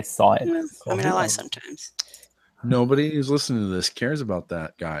 Aaron. I saw it. I mean, I lie sometimes. Nobody who's listening to this cares about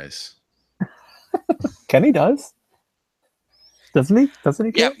that, guys. Kenny does. Doesn't he? Doesn't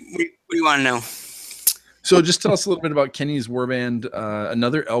he? Yeah. What do you want to know? So just tell us a little bit about Kenny's warband,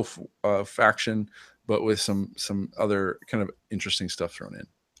 another elf faction, but with some other kind of interesting stuff thrown in.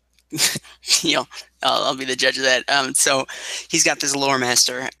 I'll be the judge of that. So he's got this lore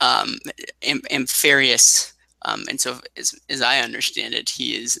master, Ampharius. And so as I understand it,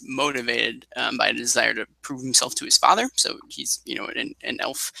 he is motivated by a desire to prove himself to his father. So he's, an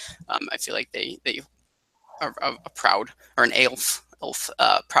elf. I feel like they are a proud, or an elf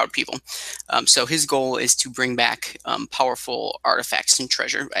proud people. So his goal is to bring back powerful artifacts and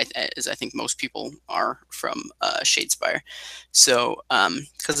treasure, as I think most people are from Shadespire. So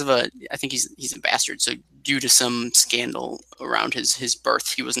because of I think he's a bastard. So due to some scandal around his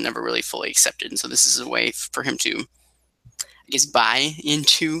birth, he was never really fully accepted. And so this is a way for him to, I guess, buy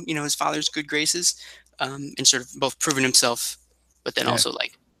into, his father's good graces, and sort of both proving himself, but then also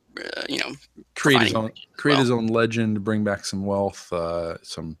create his own legend, bring back some wealth,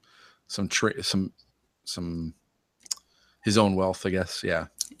 some his own wealth, I guess. Yeah,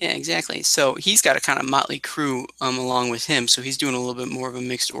 exactly. So he's got a kind of motley crew along with him. So he's doing a little bit more of a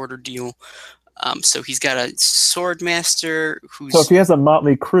mixed order deal. So he's got a sword master who's. So if he has a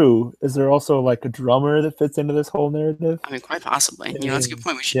motley crew, is there also like a drummer that fits into this whole narrative? I mean, quite possibly. That's a good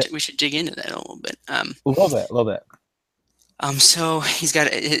point. We should dig into that a little bit. A little bit. So he's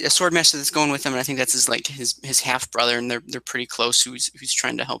got a sword master that's going with him, and I think that's his half brother, and they're pretty close. Who's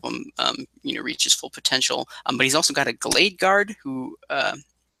trying to help him, reach his full potential. But he's also got a glade guard who,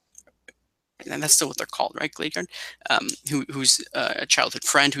 and that's still what they're called, right? Glade guard, who's a childhood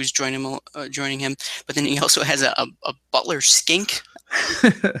friend who's joining him. But then he also has a butler skink,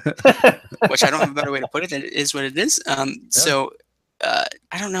 which I don't have a better way to put it. That is what it is. So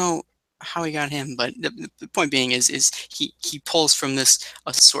I don't know. how he got him, but the point being is he pulls from this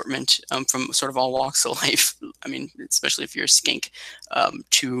assortment from sort of all walks of life. I mean, especially if you're a skink,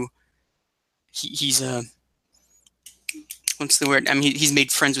 to he's a what's the word? I mean, he's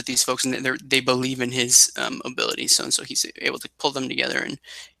made friends with these folks, and they believe in his abilities. So he's able to pull them together and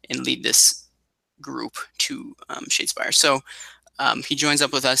lead this group to Shadespire. So he joins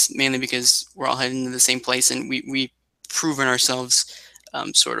up with us mainly because we're all heading to the same place, and we proven ourselves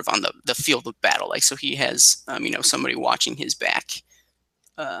sort of on the field of battle. Like, so he has somebody watching his back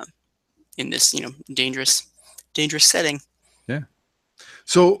in this dangerous setting. Yeah.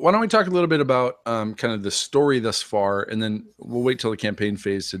 So why don't we talk a little bit about kind of the story thus far, and then we'll wait till the campaign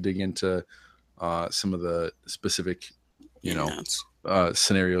phase to dig into some of the specific,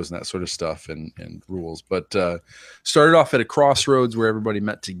 scenarios and that sort of stuff and rules. But started off at a crossroads where everybody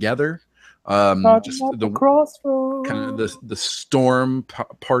met together. Just the crossroads. Kind of the storm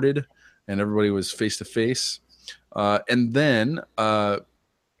parted, and everybody was face to face. And then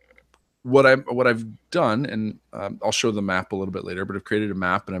what I've done, and I'll show the map a little bit later, but I've created a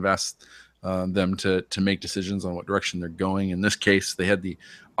map and I've asked them to make decisions on what direction they're going. In this case, they had the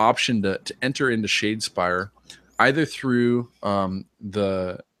option to enter into Shadespire either through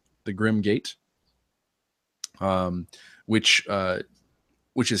the Grim Gate, which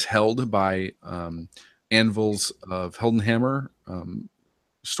is held by Anvils of Heldenhammer,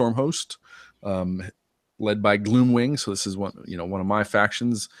 Stormhost, led by Gloomwing. So this is one of my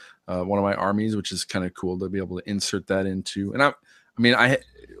factions, one of my armies, which is kind of cool to be able to insert that into. And I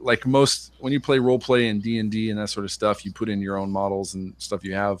like most, when you play role play and D&D and that sort of stuff, you put in your own models and stuff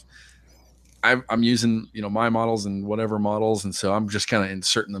you have. I'm using my models and whatever models, and so I'm just kind of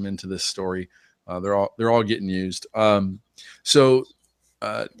inserting them into this story. They're all getting used. So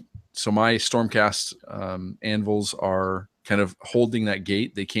my Stormcast anvils are kind of holding that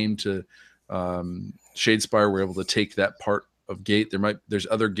gate. They came to Shadespire. We're able to take that part of gate. There's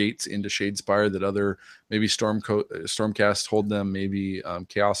other gates into Shadespire that other maybe Stormcast hold them, maybe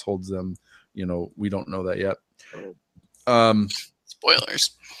Chaos holds them. We don't know that yet.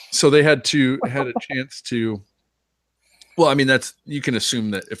 Spoilers. So they had a chance to. Well, I mean, you can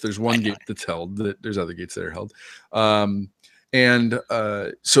assume that if there's one gate that's held, that there's other gates that are held. So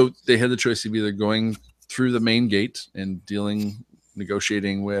they had the choice of either going through the main gate and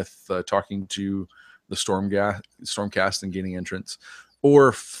negotiating with, talking to the Stormcast and gaining entrance,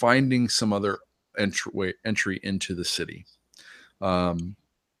 or finding some other entry into the city.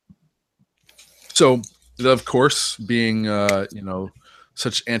 So, of course, being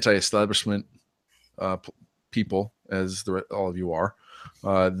such anti-establishment people as all of you are,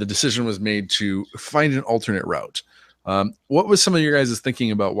 the decision was made to find an alternate route. What was some of your guys'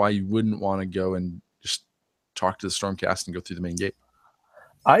 thinking about why you wouldn't want to go and just talk to the Stormcast and go through the main gate?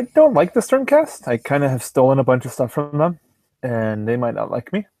 I don't like the Stormcast. I kind of have stolen a bunch of stuff from them, and they might not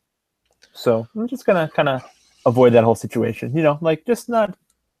like me. So I'm just gonna kind of avoid that whole situation. Just not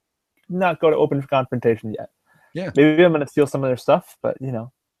go to open confrontation yet. Yeah. Maybe I'm gonna steal some of their stuff, but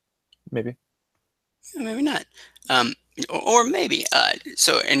maybe. Maybe not. Or maybe.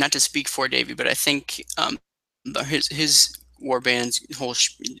 So, and not to speak for Davey, but I think his warband's whole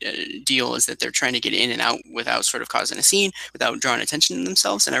deal is that they're trying to get in and out without sort of causing a scene, without drawing attention to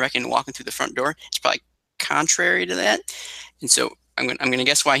themselves. And I reckon walking through the front door is probably contrary to that. And so I'm going to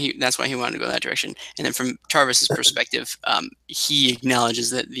guess that's why he wanted to go that direction. And then from Tarvis's perspective, he acknowledges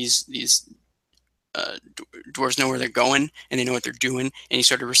that these dwarves know where they're going and they know what they're doing, and he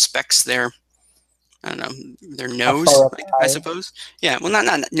sort of respects their nose, I suppose. Yeah, well,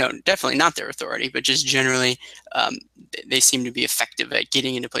 no, definitely not their authority, but just generally, they seem to be effective at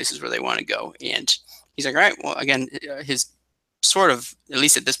getting into places where they want to go. And he's like, all right, well, again, his sort of, at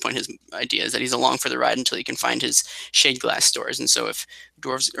least at this point, his idea is that he's along for the ride until he can find his shade glass stores. And so if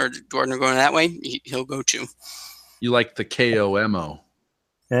dwarves are going that way, he'll go too. You like the KOMO?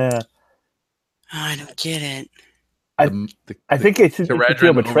 Yeah. I don't get it. I think it should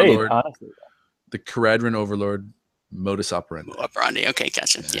feel betrayed, honestly. The Caradron Overlord modus operandi. Okay,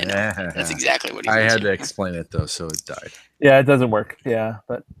 gotcha. Yeah, no, that's exactly what I had to explain it, though, so it died. Yeah, it doesn't work. Yeah,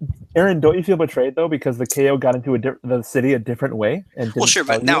 but Aaron, don't you feel betrayed, though, because the KO got into the city a different way? Well, sure,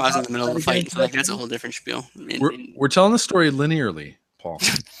 but now I was in the middle of the fight, so that's a whole different spiel. We're telling the story linearly, Paul.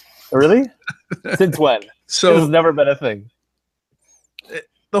 Really? Since when? So it has never been a thing.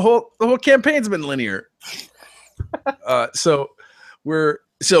 The whole campaign's been linear. So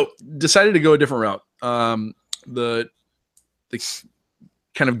decided to go a different route. The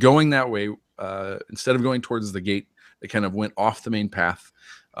kind of going that way, instead of going towards the gate, they kind of went off the main path.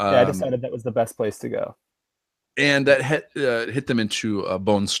 I decided that was the best place to go. and that hit them into a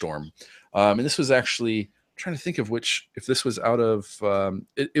bone storm. And this was actually, I'm trying to think of if this was out of,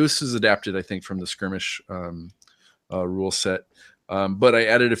 this was adapted, I think, from the Skirmish rule set. But I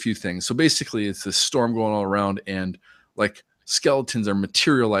added a few things. So basically, it's this storm going all around, and like skeletons are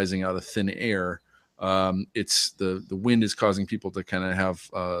materializing out of thin air. It's the wind is causing people to kind of have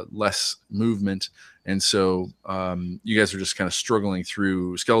less movement, and so you guys are just kind of struggling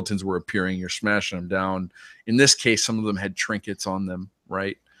through. Skeletons were appearing, you're smashing them down. In this case, some of them had trinkets on them,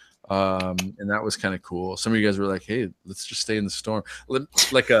 right? And that was kind of cool. Some of you guys were like, "Hey, let's just stay in the storm,"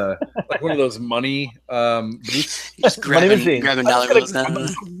 like one of those money booths. Just grabbing dollar bills.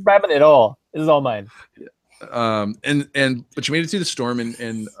 Grabbing it all. This is all mine. But you made it through the storm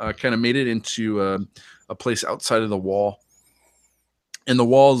and kind of made it into a place outside of the wall. And the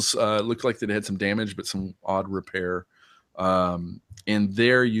walls looked like they had some damage, but some odd repair. And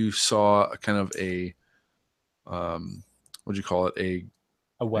there you saw a kind of a what'd you call it? A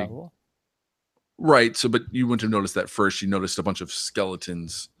well. Right. So, but you wouldn't have noticed that first. You noticed a bunch of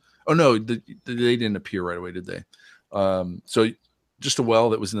skeletons. Oh no, they didn't appear right away, did they? So just a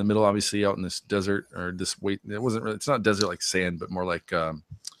well that was in the middle, obviously out in this desert or this it wasn't really, it's not desert like sand, but more like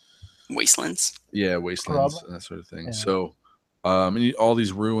wastelands. Yeah, wastelands and that sort of thing. Yeah. So and all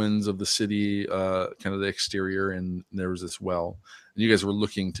these ruins of the city, kind of the exterior, and there was this well. And you guys were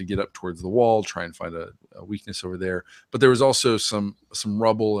looking to get up towards the wall, try and find a weakness over there. But there was also some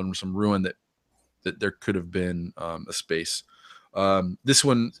rubble and some ruin that there could have been a space. This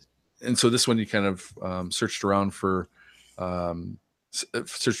one you kind of searched around for a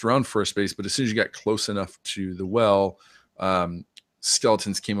space, but as soon as you got close enough to the well,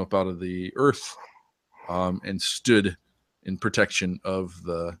 skeletons came up out of the earth and stood in protection of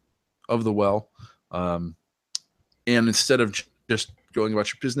the well. And instead of just going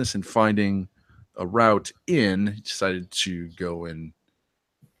about your business and finding a route in, you decided to go in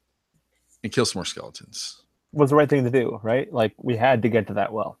and kill some more skeletons. Was the right thing to do, right? Like, we had to get to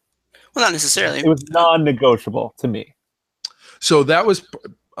that well. Well, not necessarily. It was non-negotiable to me. So that was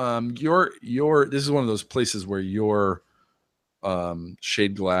your this is one of those places where your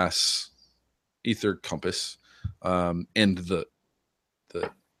shade glass ether compass and the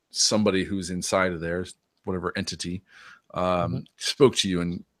somebody who's inside of there, whatever entity, spoke to you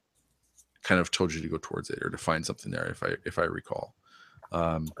and kind of told you to go towards it or to find something there, if I recall.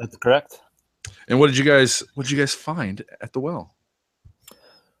 That's correct. And what did you guys find at the well?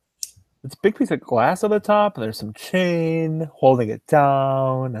 It's a big piece of glass on the top, and there's some chain holding it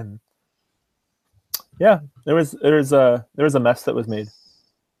down, and yeah, there was a mess that was made.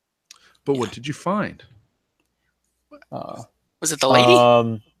 But what did you find? Was it the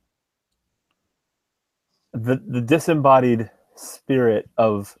lady? The disembodied spirit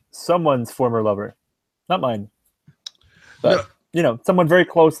of someone's former lover, not mine, but someone very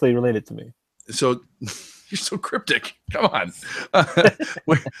closely related to me. So you're so cryptic. Come on.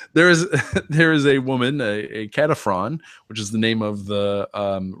 There is a woman, a Cataphren, which is the name of the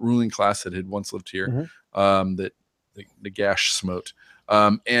ruling class that had once lived here, that the Gash smote,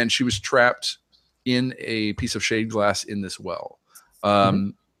 and she was trapped in a piece of shade glass in this well,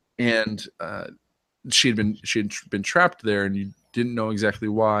 and she had been trapped there, and you didn't know exactly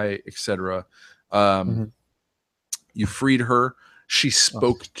why, etc. You freed her. She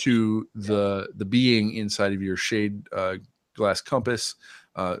spoke to the being inside of your shade glass compass,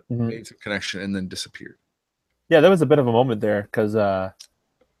 made some connection, and then disappeared. Yeah, there was a bit of a moment there because that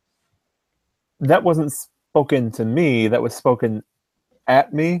wasn't spoken to me. That was spoken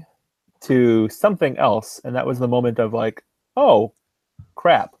at me to something else, and that was the moment of like, oh,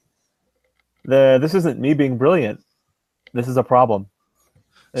 crap. This isn't me being brilliant. This is a problem.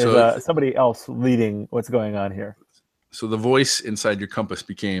 There's somebody else leading what's going on here. So the voice inside your compass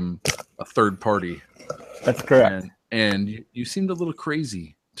became a third party. That's correct. And you seemed a little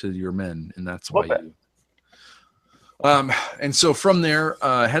crazy to your men, and that's why you. And so from there,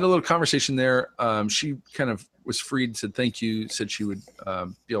 had a little conversation there. She kind of was freed, said thank you, said she would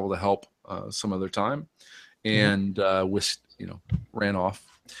be able to help some other time, and ran off.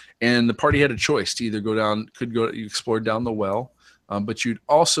 And the party had a choice to either you explored down the well, but you'd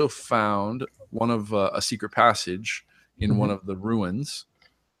also found one of a secret passage in one of the ruins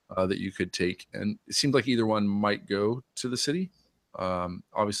that you could take. And it seemed like either one might go to the city.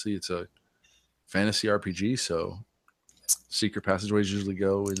 Obviously, it's a fantasy RPG, so secret passageways usually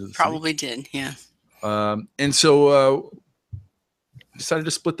go into the Probably city. Did, yeah. And so decided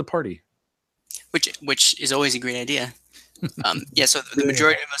to split the party. Which is always a great idea. So the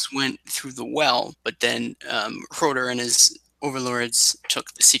majority of us went through the well, but then Hroder and his overlords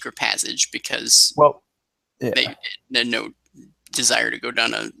took the secret passage because... Well, They had no desire to go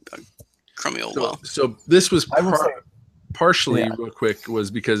down a crummy old well. So this was I will say, partially yeah. real quick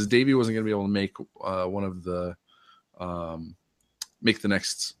was because Davey wasn't going to be able to make one of the make the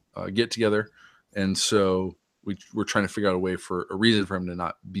next get together, and so we were trying to figure out a reason for him to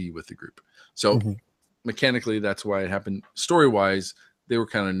not be with the group. So mechanically, that's why it happened. Story wise, they were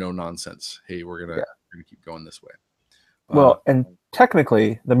kind of no nonsense. Hey, we're gonna keep going this way. Well, and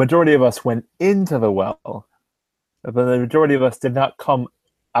technically, the majority of us went into the well, but the majority of us did not come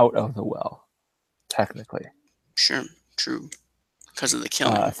out of the well. Technically, Sure, true, because of the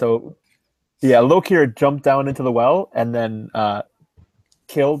killing. so yeah, Lokir jumped down into the well and then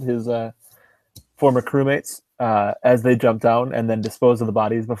killed his former crewmates as they jumped down, and then disposed of the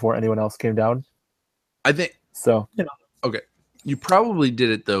bodies before anyone else came down. I think so. Okay, you probably did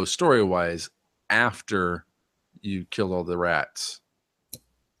it though, story wise, after you killed all the rats.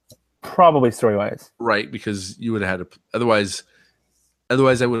 Probably story wise, right? Because you would have had to. Otherwise, I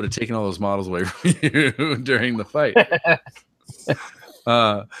would have taken all those models away from you during the fight.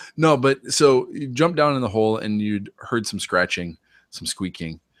 No, but so you jumped down in the hole and you'd heard some scratching, some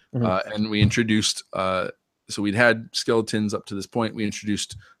squeaking, and we introduced. So we'd had skeletons up to this point. We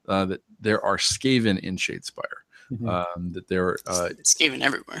introduced that there are Skaven in Shadespire. That there it's Skaven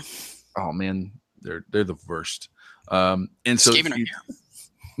everywhere. Oh man, they're the worst. And so Skaven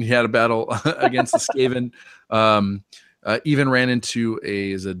he had a battle against the Skaven. Even ran into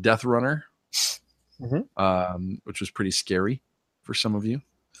a death runner, which was pretty scary for some of you.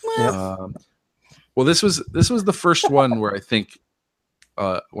 Well, this was the first one where I think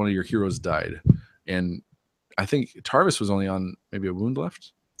one of your heroes died, and I think Tarvis was only on maybe a wound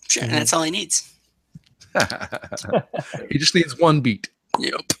left. Sure, and that's all he needs. He just needs one beat.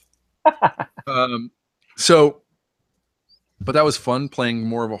 Yep. But that was fun playing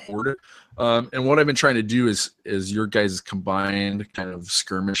more of a horde. And what I've been trying to do is your guys' combined kind of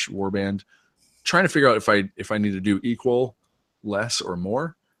skirmish warband, trying to figure out if I need to do equal, less, or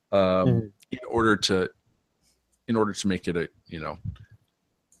more, in order to make it a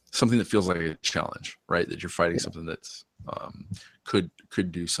something that feels like a challenge, right? That you're fighting something that's could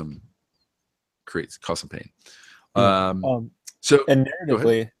cause some pain. So and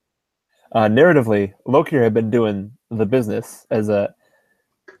narratively, Lokir had been doing the business as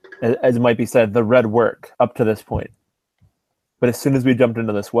might be said, the red work up to this point. But as soon as we jumped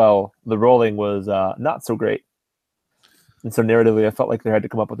into this well, the rolling was not so great. And so narratively, I felt like they had to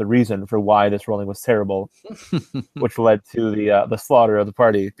come up with a reason for why this rolling was terrible, which led to the slaughter of the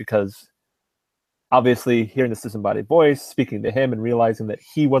party, because obviously hearing this disembodied voice, speaking to him and realizing that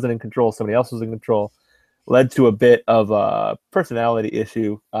he wasn't in control, somebody else was in control, led to a bit of a personality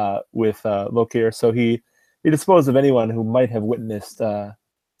issue with Lokir. So he disposed of anyone who might have witnessed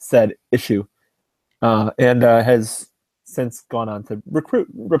said issue, and has since gone on to recruit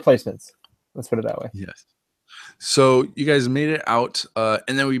replacements. Let's put it that way. Yes. So you guys made it out,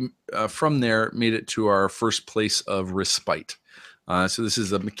 and then we from there made it to our first place of respite. So this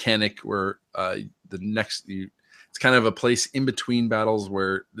is a mechanic where it's kind of a place in between battles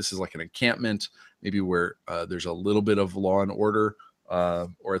where this is like an encampment, maybe where there's a little bit of law and order,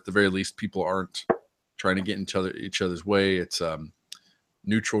 or at the very least, people aren't trying to get into each other's way. It's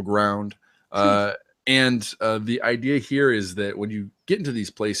neutral ground. And the idea here is that when you get into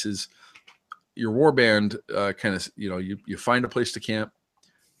these places, your warband kind of, you find a place to camp.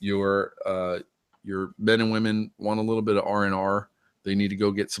 Your men and women want a little bit of R&R. They need to go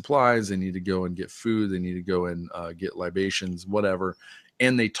get supplies. They need to go and get food. They need to go and get libations, whatever.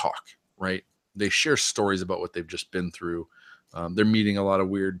 And they talk, right? They share stories about what they've just been through. They're meeting a lot of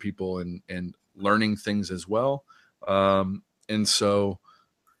weird people and learning things as well. And so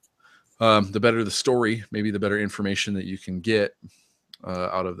the better the story, maybe the better information that you can get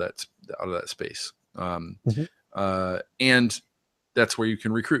out of that space. And that's where you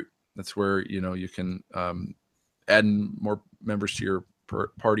can recruit. That's where, you can add more members to your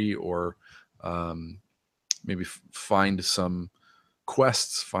party, or maybe find some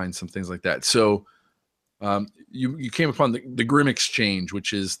quests, find some things like that. So you came upon the Grim Exchange,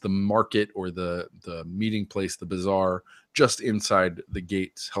 which is the market or the meeting place, the bazaar, just inside the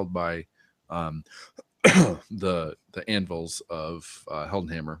gates held by the anvils of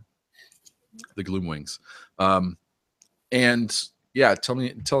Heldenhammer, the Gloomwings. And yeah,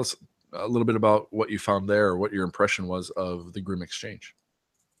 tell us a little bit about what you found there, or what your impression was of the Grim Exchange.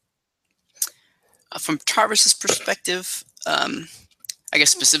 From Tarvis's perspective, I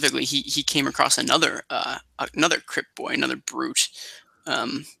guess specifically, he came across another crypt boy, another brute,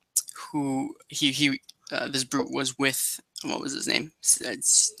 who this brute was with what was his name?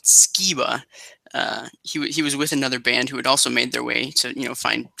 Skiba. He was with another band who had also made their way to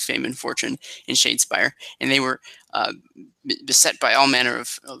find fame and fortune in Shadespire, and they were beset by all manner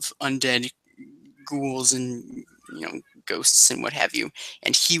of undead ghouls and ghosts and what have you.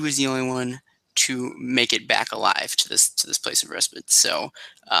 And he was the only one to make it back alive to this place of respite. So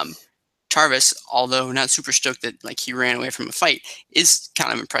Tarvis, although not super stoked that he ran away from a fight, is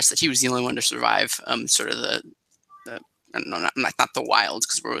kind of impressed that he was the only one to survive sort of the I don't know, not the wilds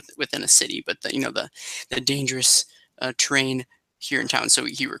because we're within a city, but the dangerous terrain here in town. So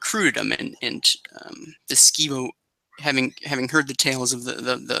he recruited him, and the Skibo, having heard the tales of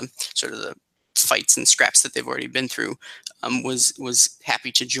the sort of the fights and scraps that they've already been through, was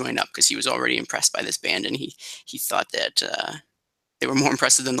happy to join up because he was already impressed by this band, and he thought that they were more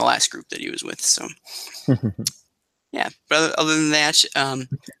impressive than the last group that he was with. So. Yeah, but other than that,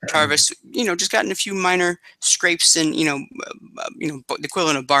 Tarvis, just gotten a few minor scrapes and the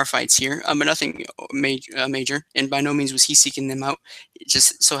equivalent of bar fights here, but nothing major. And by no means was he seeking them out. It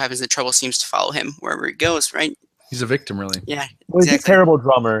just so happens that trouble seems to follow him wherever he goes. Right? He's a victim, really. Yeah. Well, he's a terrible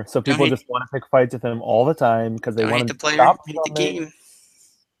drummer, so people just want to pick fights with him all the time because they want to stop the game.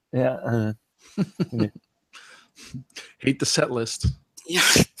 Yeah. Hate the set list. Yeah.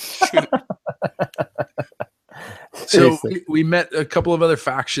 So we met a couple of other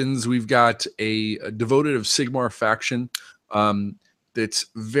factions. We've got a devoted of Sigmar faction that's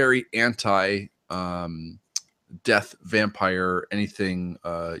very anti death, vampire, anything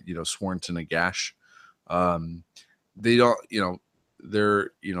sworn to Nagash. They don't,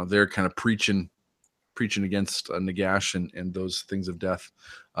 they're kind of preaching against Nagash and those things of death.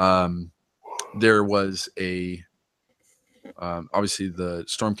 There was obviously the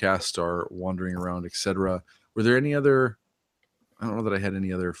Stormcast are wandering around, etc. Were there any other? I don't know that I had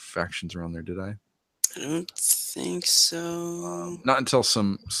any other factions around there. Did I? I don't think so. Not until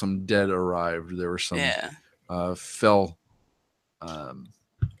some dead arrived. There were some fell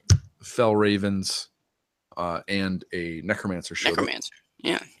ravens and a necromancer showed up.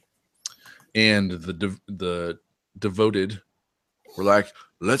 Yeah. And the devoted were like,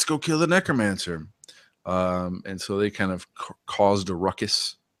 "Let's go kill the necromancer," and so they kind of caused a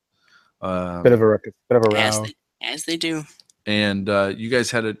ruckus. Bit of a ruckus, bit of a row. As they do. And you guys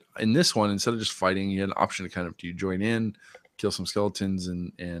had it in this one, instead of just fighting, you had an option to kind of, do you join in, kill some skeletons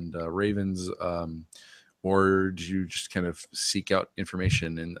and ravens, or do you just kind of seek out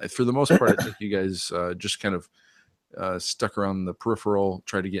information? And for the most part, I think you guys just kind of stuck around the peripheral,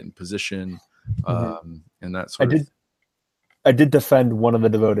 tried to get in position, and that sort of. I did defend one of the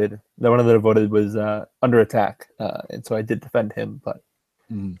devoted. One of the devoted was under attack, and so I did defend him, but.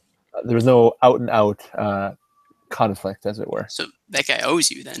 There was no out and out conflict, as it were. So that guy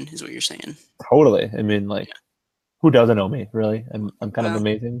owes you, then, is what you're saying? Totally. I mean, who doesn't owe me? Really, I'm kind of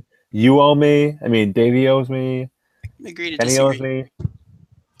amazing. You owe me. I mean, Davey owes me. Agree to Kenny disagree. owes me.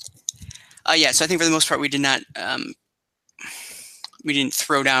 Yeah. So I think for the most part, we did not. We didn't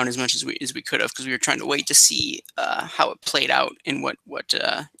throw down as much as we could have because we were trying to wait to see how it played out and what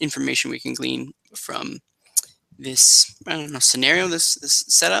information we can glean from this scenario, this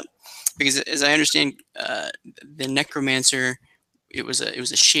setup. Because as I understand, the necromancer, it was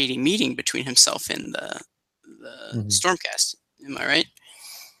a shady meeting between himself and the Stormcast. Am I right?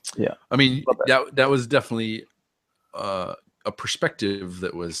 Yeah. I mean, that was definitely a perspective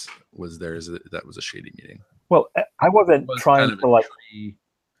that was there. Is that was a shady meeting? Well, I wasn't trying to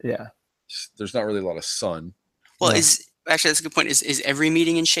Yeah. There's not really a lot of sun. Well, actually that's a good point. Is every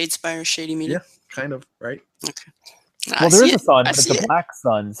meeting in Shadespire a shady meeting? Yeah, kind of, right? Okay. Well, there is a sun, but it's a black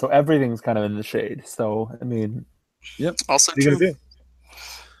sun, so everything's kind of in the shade. So, I mean, yep. Also true.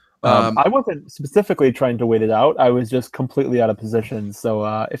 I wasn't specifically trying to wait it out. I was just completely out of position. So,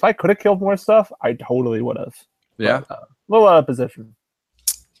 if I could have killed more stuff, I totally would have. Yeah. But, a little out of position.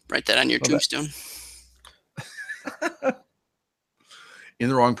 Write that on your tombstone. In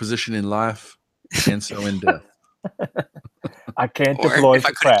the wrong position in life, and so in death. I can't deploy if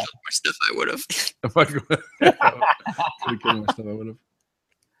I could have killed more stuff, I would have. If I could have killed more stuff, I would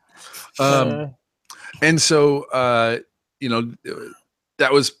have. And so,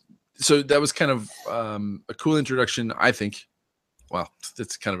 that was kind of a cool introduction, I think. Well,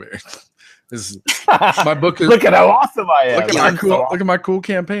 it's kind of this is my book. Look at how awesome I am! Look at my cool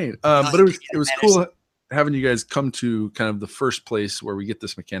campaign. But it was cool having you guys come to kind of the first place where we get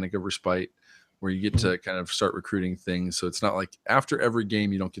this mechanic of respite, where you get to kind of start recruiting things. So it's not like after every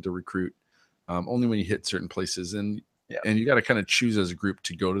game you don't get to recruit, only when you hit certain places, and you got to kind of choose as a group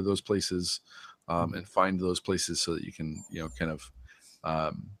to go to those places and find those places so that you can kind of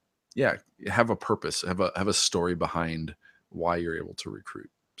have a purpose, have a story behind why you're able to recruit.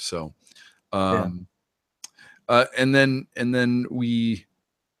 So, Yeah. and then we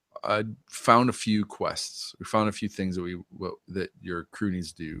found a few quests. We found a few things that your crew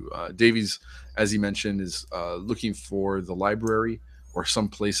needs to do. Davies, as he mentioned, is looking for the library or some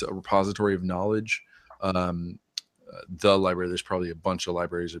place, a repository of knowledge. The library. There's probably a bunch of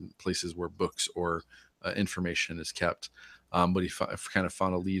libraries and places where books or information is kept. But he kind of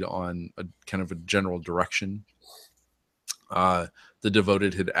found a lead on a kind of a general direction. The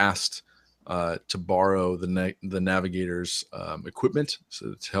Devoted had asked to borrow the navigator's equipment,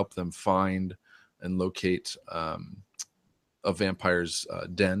 so to help them find and locate a vampire's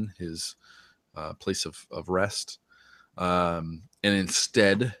den, his place of rest. And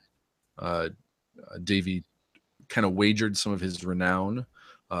instead, Davy kind of wagered some of his renown,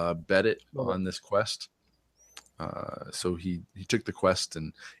 bet it on this quest. So he took the quest,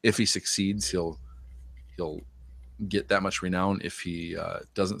 and if he succeeds, he'll get that much renown. If he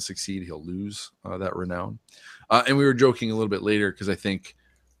doesn't succeed, he'll lose that renown. And we were joking a little bit later because I think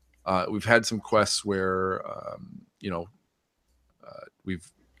we've had some quests where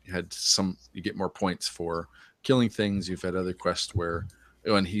we've had some, you get more points for killing things. You've had other quests where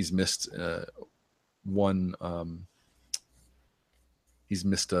when he's missed one. He's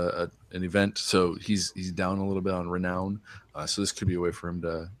missed an event, so he's down a little bit on renown. So this could be a way for him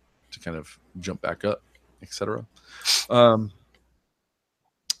to kind of jump back up, etc.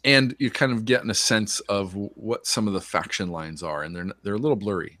 And you're kind of getting a sense of what some of the faction lines are, and they're a little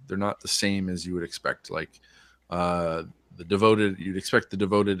blurry. They're not the same as you would expect. Like the Devoted, you'd expect the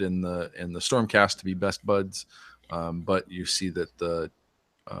Devoted and the Stormcast to be best buds, but you see that the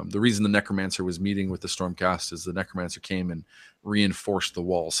reason the Necromancer was meeting with the Stormcast is the Necromancer came and reinforced the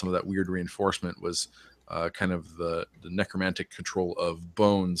wall. Some of that weird reinforcement was kind of the necromantic control of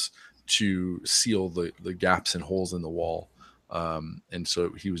bones to seal the gaps and holes in the wall. And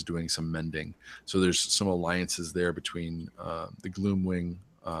so he was doing some mending. So there's some alliances there between the Gloomwing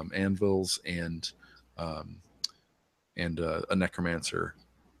anvils and a Necromancer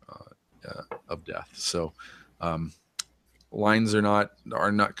of death. So lines are not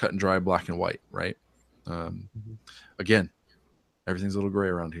cut and dry, black and white, right? Again, everything's a little gray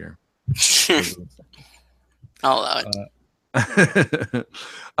around here. I'll allow it.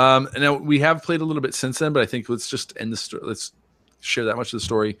 Now we have played a little bit since then, but I think let's just end the story. Let's share that much of the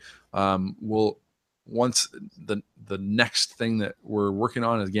story. We'll once the next thing that we're working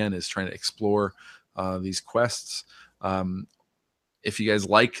on again is trying to explore these quests. If you guys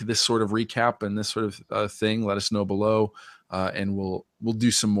like this sort of recap and this sort of thing, let us know below, and we'll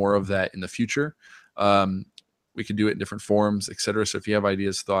do some more of that in the future. We can do it in different forms, etc. So if you have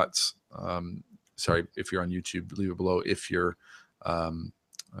ideas, thoughts, sorry, if you're on YouTube, leave it below. If you're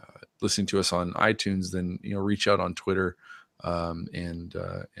listening to us on iTunes, then reach out on Twitter and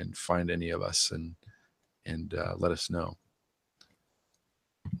find any of us and let us know.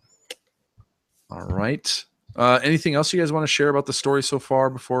 All right. Anything else you guys want to share about the story so far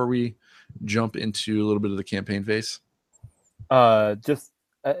before we jump into a little bit of the campaign phase? Just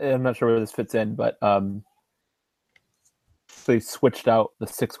I'm not sure where this fits in, but they switched out the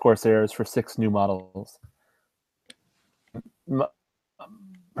 6 Corsairs for 6 new models.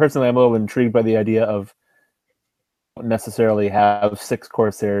 Personally, I'm a little intrigued by the idea of not necessarily have 6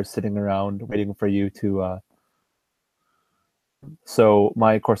 Corsairs sitting around waiting for you to. So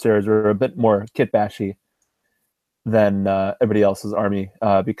my Corsairs are a bit more kit-bashy than everybody else's army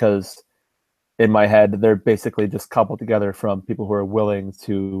because in my head they're basically just cobbled together from people who are willing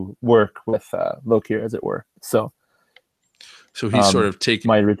to work with Loki, as it were. So he's sort of taking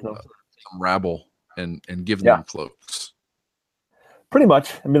my original some rabble and giving them cloaks. Pretty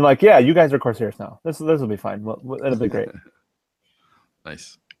much. I mean, like, yeah, you guys are Corsairs now. This will be fine. It'll be great.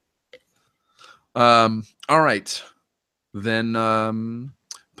 Nice. All right. Then,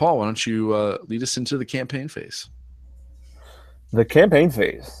 Paul, why don't you lead us into the campaign phase? The campaign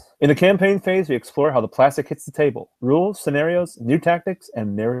phase. In the campaign phase, we explore how the plastic hits the table. Rules, scenarios, new tactics,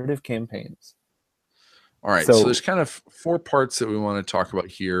 and narrative campaigns. All right. So there's kind of 4 parts that we want to talk about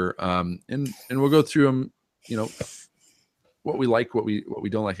here. And we'll go through them, what we like, what we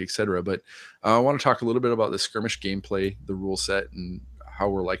don't like, etc. But I want to talk a little bit about the Skirmish gameplay, the rule set, and how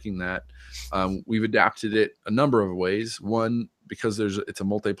we're liking that. We've adapted it a number of ways. One, because it's a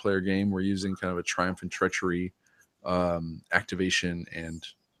multiplayer game, we're using kind of a triumph and treachery activation and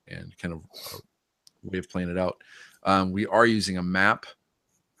kind of way of playing it out. We are using a map.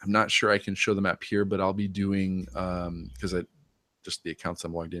 I'm not sure I can show the map here, but I'll be doing because just the accounts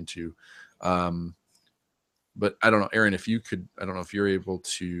I'm logged into. But I don't know, Aaron, if you could, I don't know if you're able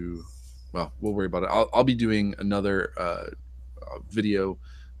to well, we'll worry about it. I'll be doing another video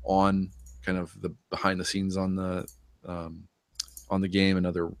on kind of the behind the scenes on the game,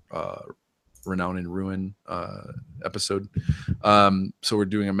 another Renown and Ruin episode. So we're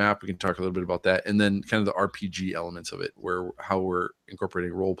doing a map. We can talk a little bit about that, and then kind of the RPG elements of it, how we're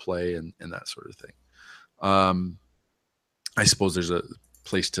incorporating role play and that sort of thing. I suppose there's a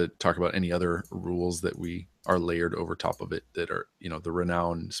place to talk about any other rules that we are layered over top of it that are, the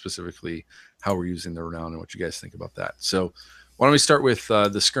Renown, specifically how we're using the Renown and what you guys think about that. So why don't we start with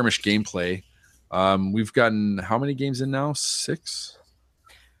the Skirmish gameplay? We've gotten how many games in now? 6?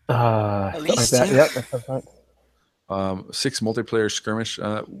 At least, like that. yeah. Yep, that's right. 6 multiplayer Skirmish.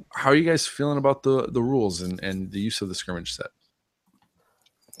 How are you guys feeling about the rules and the use of the Skirmish set?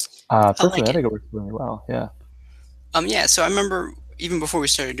 Personally, I think it works really well. Yeah. Yeah. So I remember even before we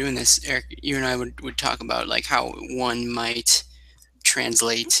started doing this, Eric, you and I would talk about like how one might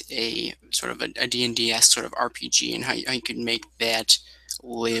translate a sort of a D&D-esque sort of RPG and how you could make that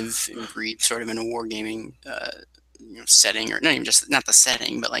live and breathe sort of in a wargaming setting, or not even just not the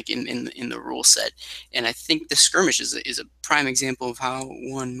setting, but like in the rule set. And I think the Skirmish is a prime example of how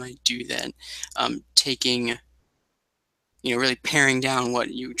one might do that, taking, really paring down what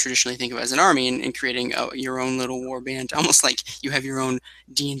you traditionally think of as an army and creating your own little war band, almost like you have your own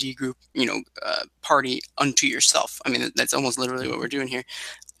D&D group, party unto yourself. I mean, that's almost literally what we're doing here.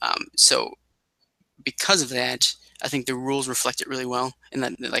 So because of that, I think the rules reflect it really well, and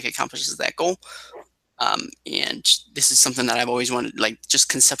that like accomplishes that goal. And this is something that I've always wanted, like just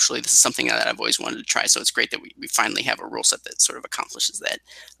conceptually, this is something that I've always wanted to try. So it's great that we finally have a rule set that sort of accomplishes that.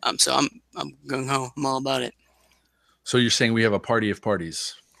 So I'm gung ho. I'm all about it. So you're saying we have a party of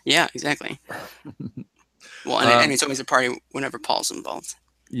parties? Yeah, exactly. Well, and it's always a party whenever Paul's involved.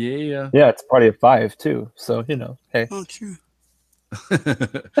 Yeah. Yeah, it's a party of 5 too. So hey. Oh, true.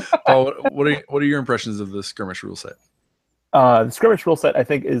 Paul, what are your impressions of the Skirmish rule set? The Skirmish rule set, I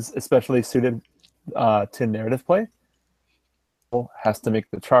think, is especially suited to narrative play. Has to make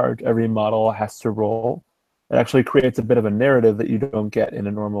the charge. Every model has to roll. It actually creates a bit of a narrative that you don't get in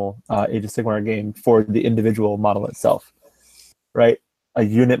a normal Age of Sigmar game for the individual model itself, right? A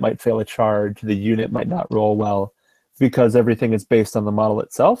unit might fail a charge. The unit might not roll well because everything is based on the model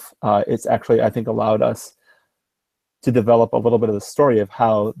itself. It's actually, I think, allowed us to develop a little bit of the story of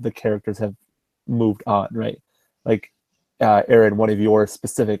how the characters have moved on, right? Like, Aaron, one of your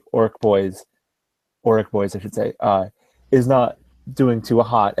specific Auric boys, I should say, is not doing too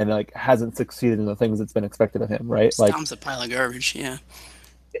hot and like hasn't succeeded in the things that's been expected of him, right? Stom's like a pile of garbage, yeah.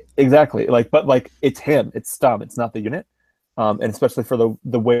 Exactly. But it's him, it's Stom, it's not the unit. And especially for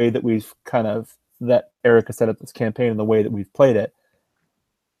the way that we've that Erica set up this campaign and the way that we've played it,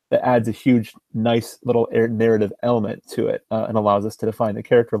 that adds a huge, nice little narrative element to it, and allows us to define the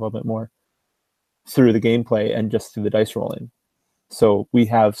character a little bit more through the gameplay and just through the dice rolling. So we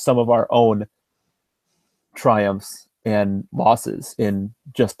have some of our own triumphs and losses in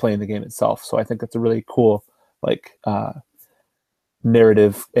just playing the game itself. So I think that's a really cool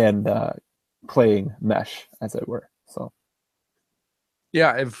narrative and playing mesh, as it were. So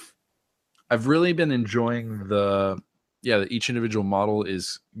yeah, I've really been enjoying that each individual model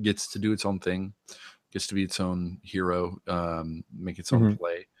gets to do its own thing, gets to be its own hero, make its own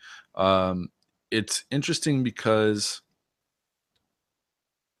play. It's interesting because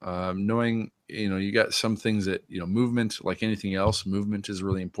knowing, you got some things that, movement, like anything else, movement is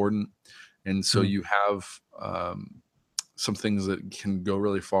really important. And so you have some things that can go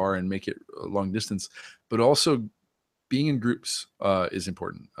really far and make it a long distance, but also being in groups is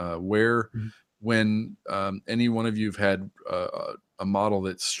important. When any one of you have had a model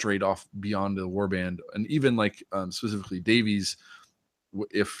that's strayed off beyond the warband, and even like specifically Davies,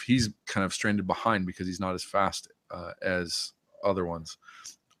 if he's kind of stranded behind because he's not as fast as other ones,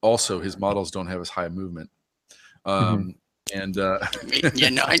 also his models don't have as high a movement. And yeah,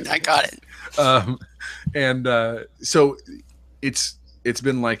 no, I got it. So it's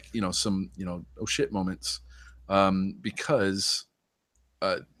been like, some, oh shit moments, because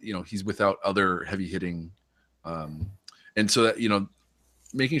he's without other heavy hitting, and so that,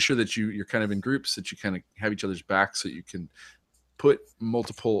 making sure that you're kind of in groups, that you kind of have each other's back so you can put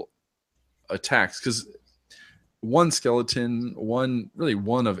multiple attacks, because one skeleton, one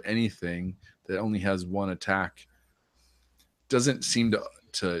of anything that only has one attack doesn't seem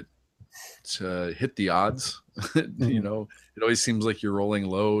to hit the odds. It always seems like you're rolling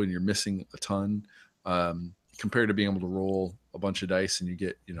low and you're missing a ton, compared to being able to roll a bunch of dice and you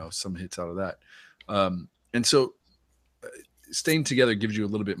get, some hits out of that. And so staying together gives you a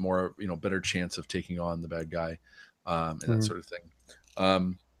little bit more, better chance of taking on the bad guy, and that sort of thing.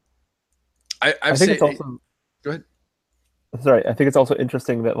 I think it's also. Go ahead. Sorry, I think it's also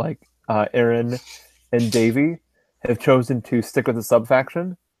interesting that like Aaron and Davey have chosen to stick with the sub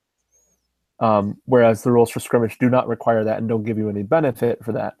faction, whereas the rules for Skirmish do not require that and don't give you any benefit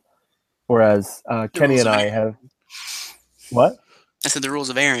for that. Whereas Kenny and I have what? I said the rules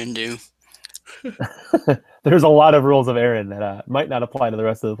of Aaron do. There's a lot of rules of Aaron that might not apply to the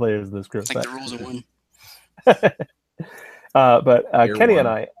rest of the players in this group. It's like the rules of one. But Kenny one. and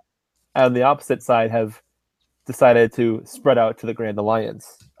I, on the opposite side, have decided to spread out to the Grand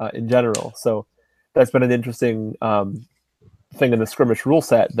Alliance in general. So that's been an interesting thing in the Skirmish rule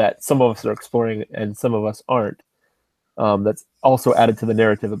set that some of us are exploring and some of us aren't. That's also added to the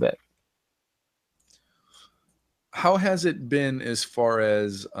narrative a bit. How has it been as far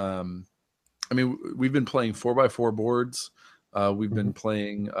as I mean, we've been playing 4x4 boards. We've been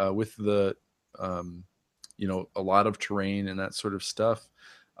playing with the you know, a lot of terrain and that sort of stuff.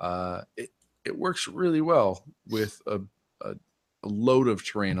 It works really well with a load of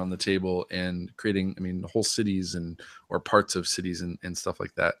terrain on the table and creating, I mean, whole cities or parts of cities and stuff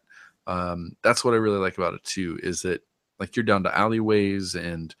like that. That's what I really like about it too, is that like you're down to alleyways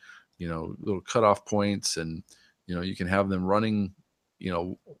and, you know, little cutoff points, and, you know, you can have them running, you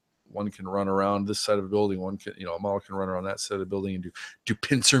know, one can run around this side of a building, one can, you know, a model can run around that side of the building and do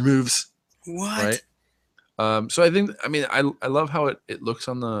pincer moves. What? Right. So I think, I mean, I love how it looks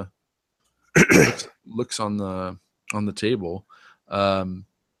on the looks on the table.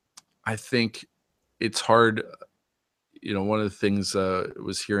 I think it's hard. You know, one of the things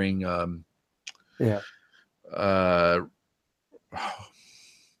was hearing,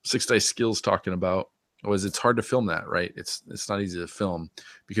 Six Dice Skills talking about was it's hard to film that, right? It's not easy to film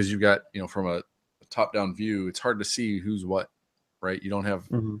because you've got, you know, from a top-down view, it's hard to see who's what, right? You don't have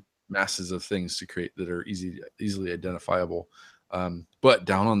masses of things to create that are easily identifiable. But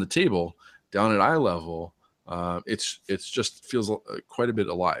down on the table, down at eye level, it's just feels quite a bit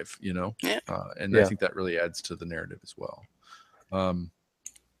alive, you know? Yeah. And I think that really adds to the narrative as well.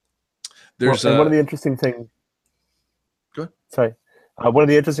 There's one of the interesting things. Go ahead. Sorry. One of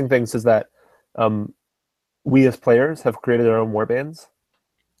the interesting things is that we as players have created our own warbands,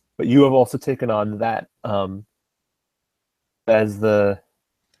 but you have also taken on that as the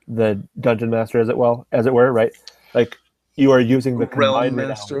dungeon master, as it were, right? Like you are using the combined realm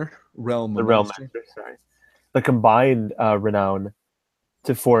master. Sorry, the combined renown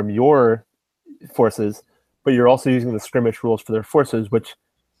to form your forces, but you're also using the Skirmish rules for their forces, which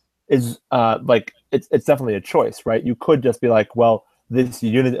is like it's definitely a choice, right? You could just be like, well, this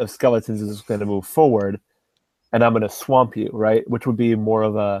unit of skeletons is going to move forward, and I'm going to swamp you, right? Which would be more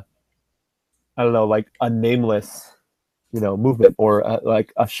of a, I don't know, like a nameless, you know, movement, or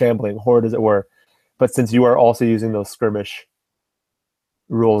like a shambling horde, as it were. But since you are also using those Skirmish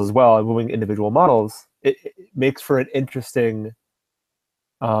rules as well and moving individual models, it makes for an interesting,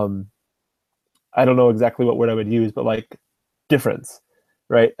 I don't know exactly what word I would use, but like difference,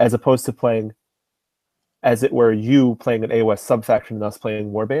 right? As opposed to playing, as it were, you playing an AOS subfaction and us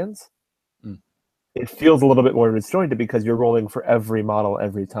playing warbands. It feels a little bit more disjointed because you're rolling for every model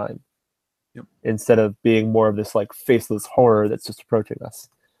every time. Yep. Instead of being more of this like faceless horror that's just approaching us.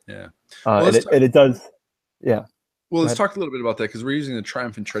 Yeah. And it does. Yeah. Well, let's talk a little bit about that because we're using the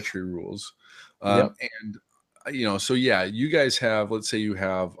Triumph and Treachery rules. And, you know, so yeah, you guys have, let's say you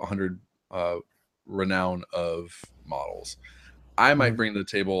have 100 renown of models. I might bring to the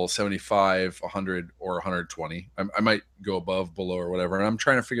table 75, 100, or 120. I might go above, below, or whatever. And I'm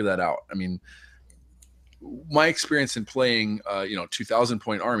trying to figure that out. I mean, my experience in playing, 2,000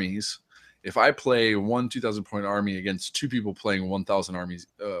 point armies, if I play one 2,000 point army against two people playing 1,000 armies,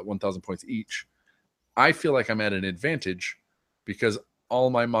 1,000 points each, I feel like I'm at an advantage because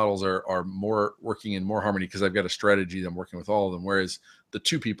all my models are more working in more harmony because I've got a strategy that I'm working with all of them. Whereas the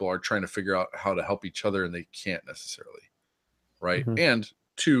two people are trying to figure out how to help each other and they can't necessarily, right? And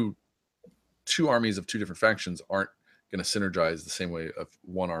two armies of two different factions aren't going to synergize the same way of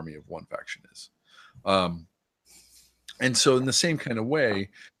one army of one faction is. And so in the same kind of way,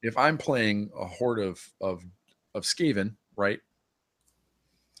 if I'm playing a horde of Skaven, right?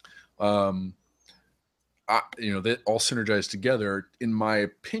 They all synergize together. In my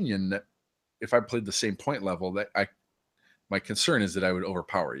opinion, that if I played the same point level, my concern is that I would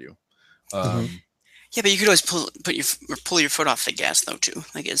overpower you. Yeah, but you could always pull your foot off the gas though too,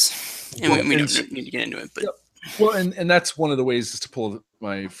 I guess. And we don't need to get into it, but well, and that's one of the ways is to pull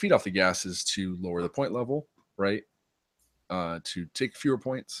my feet off the gas is to lower the point level, right? To take fewer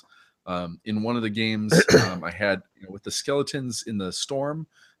points. In one of the games, I had with the skeletons in the storm,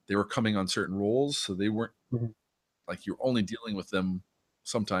 they were coming on certain rolls, so they weren't like you're only dealing with them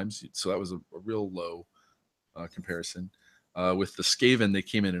sometimes. So that was a real low comparison. With the Skaven, they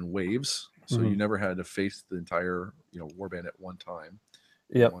came in waves, so you never had to face the entire warband at one time,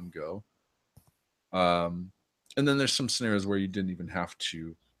 in one go. And then there's some scenarios where you didn't even have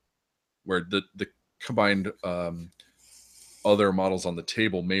to, where the combined other models on the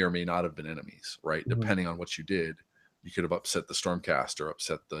table may or may not have been enemies, right? Depending on what you did, you could have upset the Stormcast or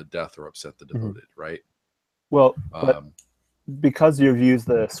upset the Death or upset the Devoted, right? Well, but because you've used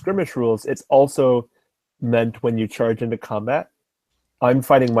the skirmish rules, it's also meant when you charge into combat, I'm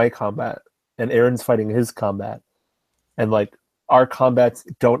fighting my combat and Aaron's fighting his combat, and like our combats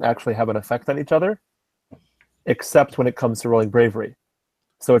don't actually have an effect on each other, except when it comes to rolling bravery.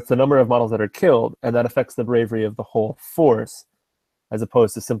 So it's the number of models that are killed, and that affects the bravery of the whole force, as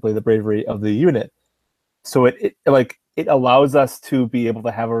opposed to simply the bravery of the unit. So it allows us to be able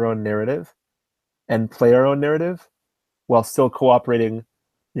to have our own narrative and play our own narrative while still cooperating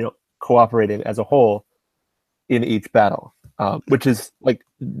as a whole in each battle, which is like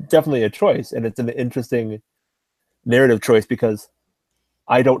definitely a choice, and it's an interesting narrative choice because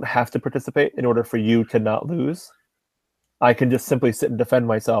I don't have to participate in order for you to not lose. I can just simply sit and defend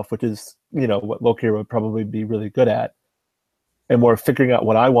myself, which is, what Lokir would probably be really good at, and more figuring out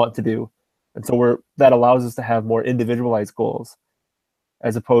what I want to do. And so that allows us to have more individualized goals,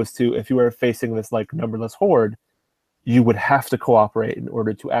 as opposed to if you were facing this like numberless horde, you would have to cooperate in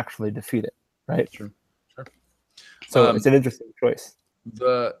order to actually defeat it, right? Sure. So it's an interesting choice.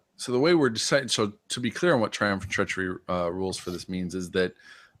 So the way we're deciding, so to be clear on what Triumph and Treachery rules for this means is that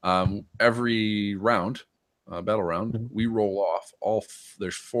every round, battle round, we roll off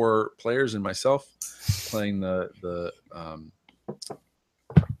there's 4 players and myself playing the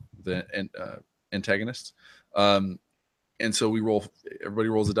antagonists, and so everybody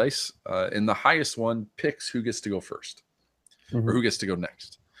rolls a dice, and the highest one picks who gets to go first or who gets to go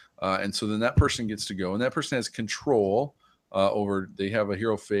next, and so then that person gets to go, and that person has control over. They have a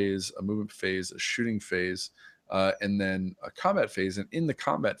hero phase, a movement phase, a shooting phase, and then a combat phase. And in the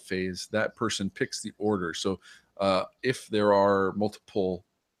combat phase, that person picks the order. So if there are multiple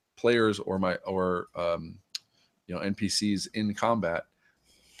players or NPCs in combat,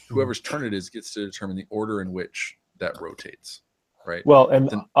 whoever's turn it is gets to determine the order in which that rotates, right? Well, and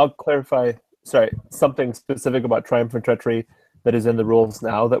I'll clarify, something specific about Triumph and Treachery that is in the rules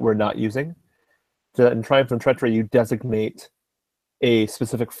now that we're not using. In Triumph and Treachery, you designate a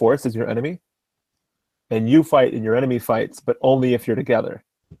specific force as your enemy, and you fight and your enemy fights, but only if you're together.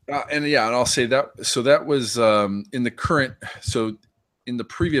 And I'll say that. So that was in the current. So in the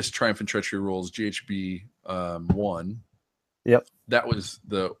previous Triumph and Treachery rules, GHB 1. Yep. That was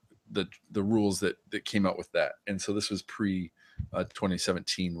the rules that came out with that, and so this was pre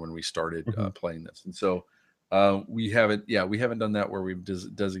 2017 when we started playing this, and so we haven't done that where we've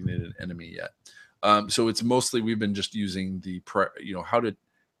designated an enemy yet. So it's mostly we've been just using the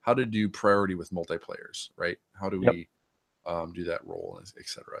how to do priority with multiplayers, right? How do we do that role,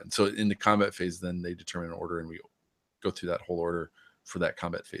 etc. And so in the combat phase, then they determine an order, and we go through that whole order for that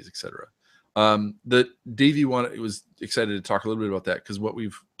combat phase, etc. The Davey was excited to talk a little bit about that, because what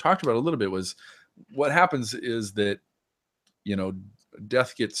we've talked about a little bit was what happens is that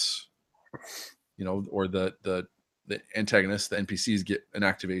Death gets or the antagonists, the NPCs get an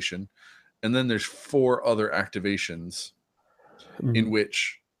activation. And then there's 4 other activations in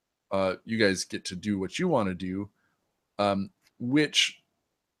which you guys get to do what you want to do, which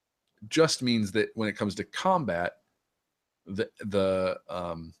just means that when it comes to combat, the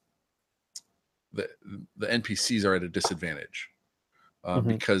NPCs are at a disadvantage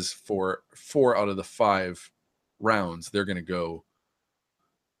because for 4 out of the 5 rounds, they're going to go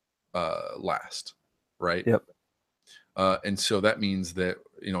last, right? Yep. And so that means that,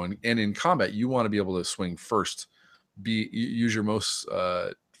 and in combat, you want to be able to swing first, use your most,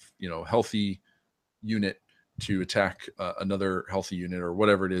 healthy unit to attack another healthy unit or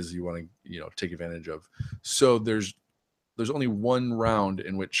whatever it is you want to, take advantage of. So there's only one round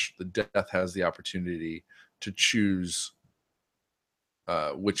in which the Death has the opportunity to choose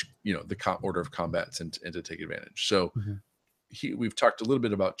which, the order of combats and to take advantage. So we've talked a little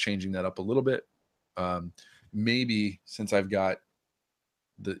bit about changing that up a little bit. Maybe since if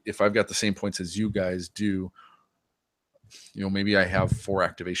I've got the same points as you guys do, maybe I have 4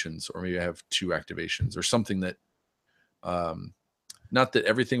 activations, or maybe I have 2 activations, or something that, not that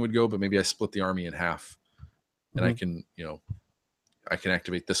everything would go, but maybe I split the army in half, and I can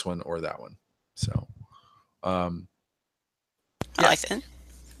activate this one or that one. So, I like that.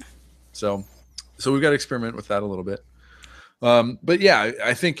 So we've got to experiment with that a little bit. But yeah,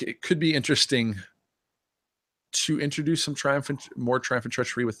 I think it could be interesting to introduce some more triumphant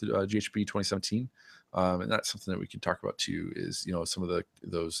treachery with GHB 2017, and that's something that we can talk about too. Is some of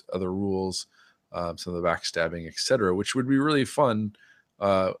those other rules, some of the backstabbing, etc., which would be really fun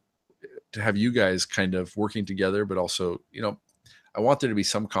to have you guys kind of working together, but also I want there to be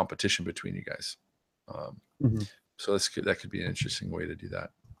some competition between you guys. So that could be an interesting way to do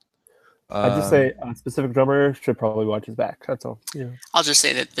that. I'd just say a specific drummer should probably watch his back. That's all. Yeah. I'll just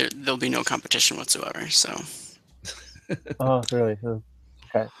say that there'll be no competition whatsoever. So. Oh, really?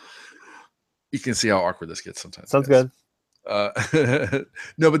 Okay. You can see how awkward this gets sometimes. Sounds good.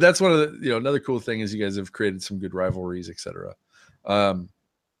 No, but that's one of the another cool thing is you guys have created some good rivalries, etc.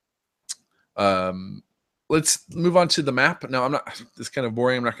 Let's move on to the map. Now, this is kind of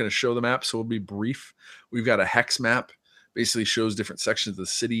boring. I'm not going to show the map, so we'll be brief. We've got a hex map, basically shows different sections of the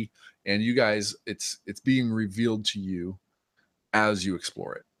city, and you guys, it's being revealed to you as you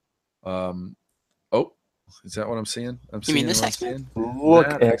explore it. Oh, is that what I'm seeing? You mean this hex map? Look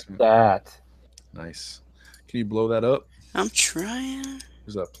at that. Nice. Can you blow that up? I'm trying.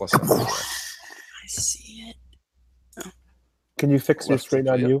 There's a plus on there. I see it. Oh. Can you fix your screen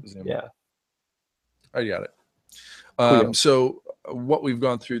on you? Yeah. I got it. So what we've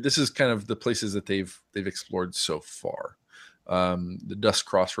gone through, this is kind of the places that they've explored so far. The Dust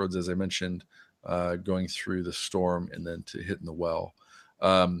Crossroads, as I mentioned, going through the storm and then to hitting the well.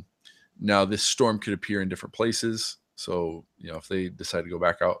 Now this storm could appear in different places. So, if they decide to go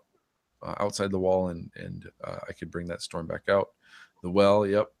back out outside the wall and I could bring that storm back out. The well,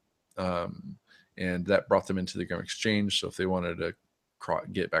 yep. And that brought them into the Grim Exchange. So if they wanted to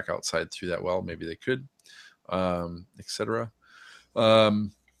get back outside through that well, maybe they could, etc.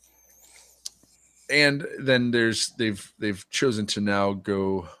 And then they've chosen to now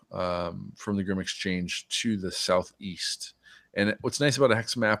go from the Grim Exchange to the southeast. And what's nice about a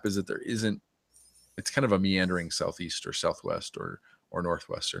hex map is that it's kind of a meandering southeast or southwest or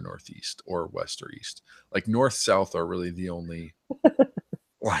northwest or northeast or west or east. Like north, south are really the only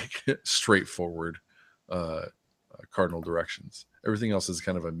like straightforward cardinal directions. Everything else is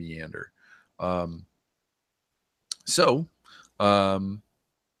kind of a meander. The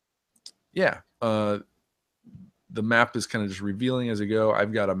map is kind of just revealing as I go.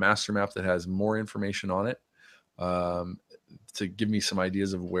 I've got a master map that has more information on it to give me some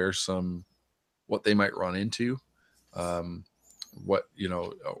ideas of what they might run into, or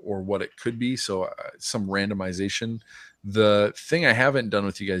what it could be. So some randomization. The thing I haven't done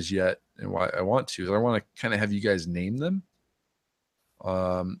with you guys yet, and why I want to, is I want to kind of have you guys name them,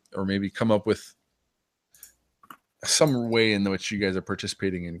 or maybe come up with some way in which you guys are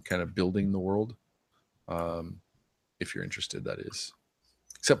participating in kind of building the world. If you're interested, that is.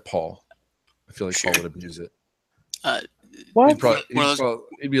 Except Paul. I feel like Sure. Paul would abuse it. What?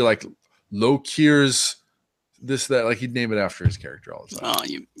 He'd be like Lokir's this, that, like he'd name it after his character all the time. Oh,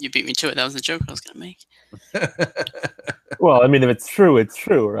 you beat me to it. That was the joke I was going to make. Well, I mean, if it's true, it's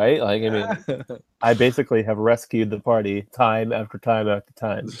true, right? Like, I mean, I basically have rescued the party time after time after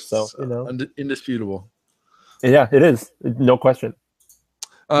time. So, indisputable. Yeah, it is. No question.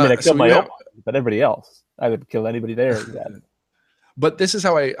 I mean, I killed my own, but everybody else, I would kill anybody there. But this is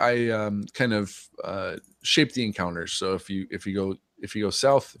how I kind of shape the encounters. So if you go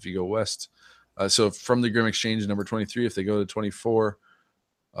south, if you go west, so from the Grim Exchange number 23, if they go to 24,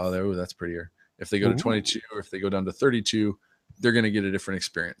 that's prettier. If they go to 22, or if they go down to 32, they're going to get a different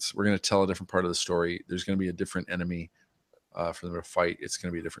experience. We're going to tell a different part of the story. There's going to be a different enemy for them to fight. It's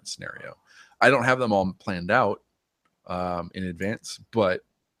going to be a different scenario. I don't have them all planned out in advance, but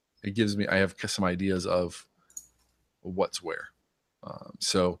it gives me, I have some ideas of what's where.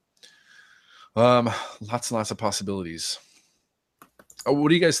 Lots and lots of possibilities.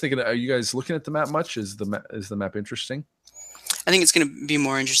 What are you guys thinking? Are you guys looking at the map much? Is the map interesting? I think it's going to be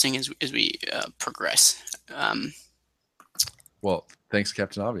more interesting as we progress. Well, thanks,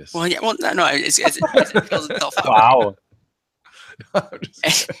 Captain Obvious. Well, yeah. Well, no. It fills itself out. Wow.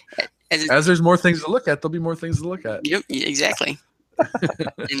 As there's more things to look at, there'll be more things to look at. Yep, exactly.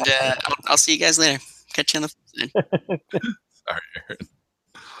 And I'll see you guys later. Catch you on the flip side. Sorry,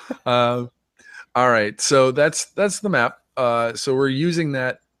 Aaron. All right, so that's the map. So we're using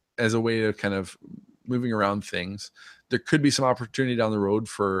that as a way of kind of moving around things. There could be some opportunity down the road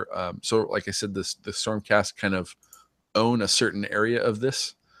for so like I said, the Stormcast kind of own a certain area of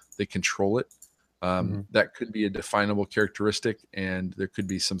this. They control it. That could be a definable characteristic, and there could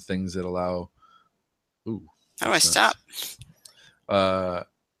be some things that allow. Ooh, how do I stop? There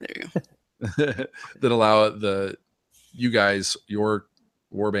you go. That allow you guys, your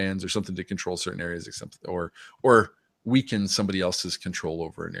war bands or something, to control certain areas, or weaken somebody else's control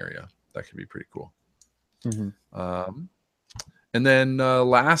over an area. That could be pretty cool. And then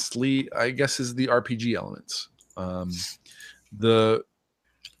lastly, I guess, is the RPG elements. The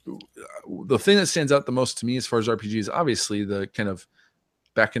thing that stands out the most to me as far as RPG is obviously the kind of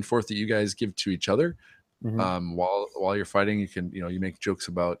back and forth that you guys give to each other. While you're fighting, you can, you make jokes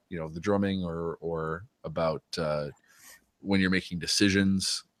about, the drumming or about when you're making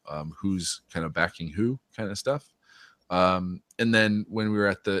decisions, who's kind of backing who kind of stuff. And then when we were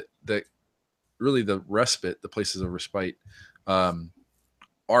at the really the respite, the places of respite,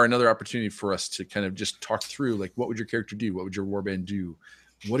 are another opportunity for us to kind of just talk through, like, what would your character do? What would your warband do?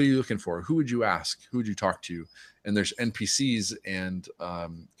 What are you looking for? Who would you ask? Who would you talk to? And there's NPCs and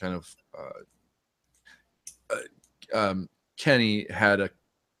Kenny had a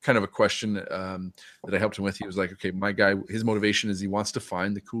kind of a question that I helped him with. He was like, okay, my guy, his motivation is he wants to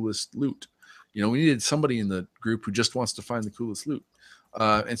find the coolest loot. We needed somebody in the group who just wants to find the coolest loot.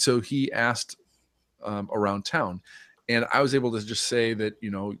 And so he asked around town. And I was able to just say that,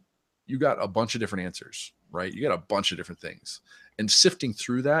 you got a bunch of different answers, right? You got a bunch of different things. And sifting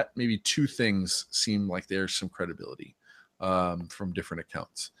through that, maybe two things seem like there's some credibility from different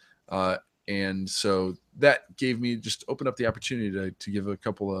accounts. And so that gave me, just opened up the opportunity to give a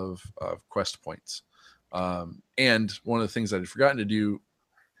couple of quest points. And one of the things I'd forgotten to do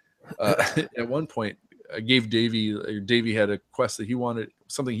at one point, I gave Davey had a quest that he wanted,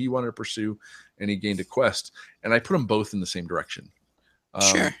 something he wanted to pursue, and he gained a quest, and I put them both in the same direction.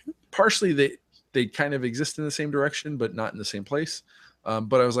 Sure. Partially they kind of exist in the same direction, but not in the same place.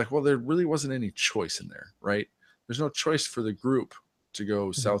 But I was like, well, there really wasn't any choice in there, right? There's no choice for the group to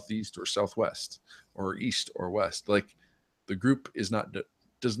go southeast or southwest or east or west. Like, the group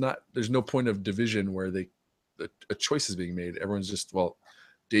there's no point of division where a choice is being made. Everyone's just, well,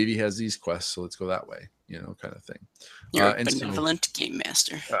 Davey has these quests, so let's go that way, kind of thing. You're a benevolent game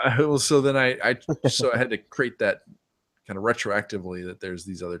master. Well, so then I had to create that kind of retroactively, that there's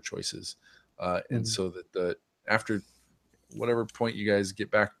these other choices. And so that after whatever point you guys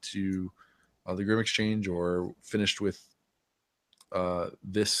get back to the Grim Exchange or finished with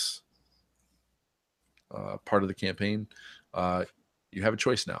this part of the campaign, you have a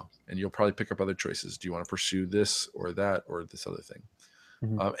choice now, and you'll probably pick up other choices. Do you want to pursue this or that or this other thing?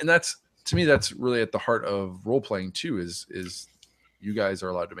 And that's, to me, that's really at the heart of role playing too, is you guys are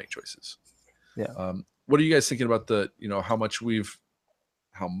allowed to make choices. Yeah. What are you guys thinking about how much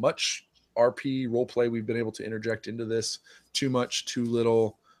RP role play we've been able to interject into this? Too much, too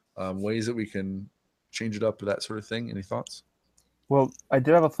little, ways that we can change it up, that sort of thing? Any thoughts? Well, I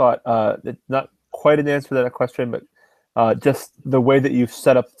did have a thought. It's not quite an answer to that question, but just the way that you've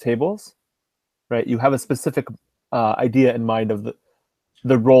set up the tables, right? You have a specific idea in mind of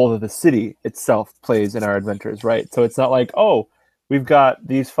the role that the city itself plays in our adventures, right? So it's not like, oh, we've got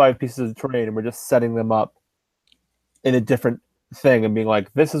these 5 pieces of terrain and we're just setting them up in a different thing and being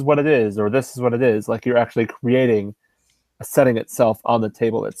like, this is what it is, or this is what it is. Like, you're actually creating a setting itself on the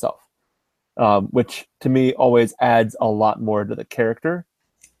table itself, which to me always adds a lot more to the character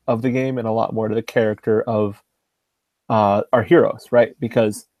of the game and a lot more to the character of our heroes, right?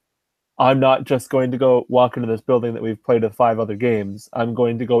 Because I'm not just going to go walk into this building that we've played with 5 other games. I'm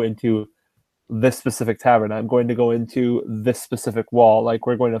going to go into this specific tavern. I'm going to go into this specific wall. Like,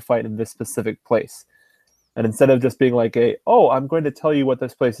 we're going to fight in this specific place. And instead of just being like I'm going to tell you what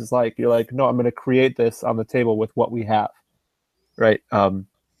this place is like, you're like, no, I'm going to create this on the table with what we have, right? And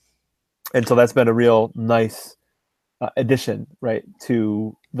so that's been a real nice addition, right,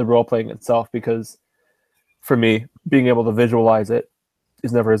 to the role-playing itself, because for me, being able to visualize it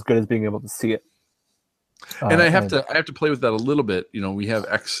is never as good as being able to see it. And I have to play with that a little bit. We have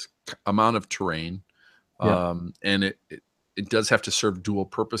X amount of terrain, and it does have to serve dual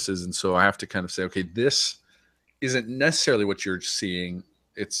purposes. And so I have to kind of say, okay, this isn't necessarily what you're seeing.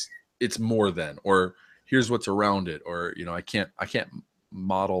 It's more than, or here's what's around it. Or, I can't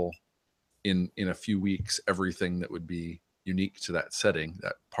model in a few weeks everything that would be unique to that setting,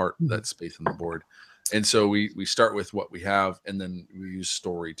 that part, that space on the board. And so we start with what we have, and then we use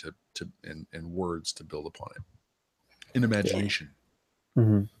story and words to build upon it in imagination.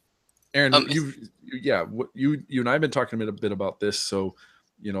 Mm-hmm. Aaron, you and I have been talking a bit about this. So,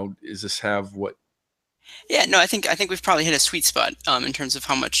 is this have what? Yeah, no, I think we've probably hit a sweet spot in terms of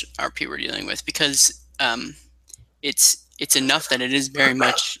how much RP we're dealing with, because it's enough that it is very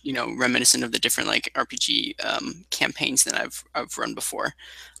much reminiscent of the different like RPG campaigns that I've run before.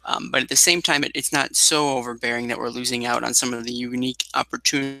 But at the same time, it's not so overbearing that we're losing out on some of the unique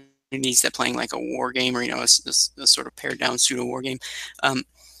opportunities that playing like a war game, or a sort of pared down pseudo war game.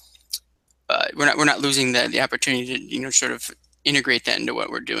 We're not losing the opportunity to sort of integrate that into what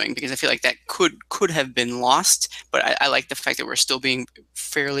we're doing, because I feel like that could have been lost. But I like the fact that we're still being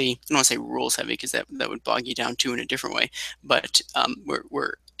fairly, I don't want to say rules heavy, because that would bog you down too in a different way. But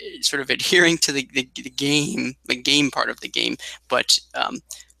we're sort of adhering to the game part of the game, but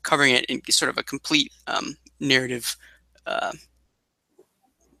covering it in sort of a complete narrative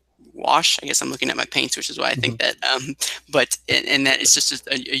wash. I guess I'm looking at my paints, which is why I think that. But that is just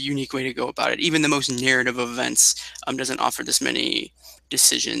a unique way to go about it. Even the most narrative of events doesn't offer this many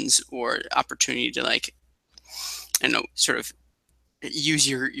decisions or opportunity to, like, I don't know, sort of use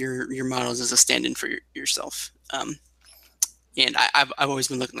your models as a stand-in for yourself. And I've always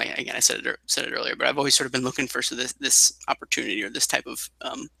been looking, like, again, I said it earlier, but I've always sort of been looking for this opportunity or this type of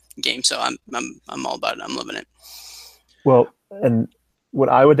game. So I'm all about it. I'm loving it. Well, and what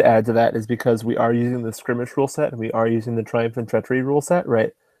I would add to that is, because we are using the Skirmish rule set and we are using the Triumph and Treachery rule set,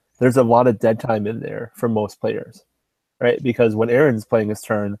 right? There's a lot of dead time in there for most players, right? Because when Aaron's playing his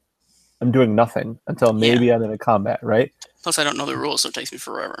turn, I'm doing nothing until maybe I'm in a combat, right? Plus, I don't know the rules, so it takes me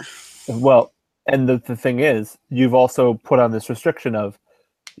forever. Well, and the thing is, you've also put on this restriction of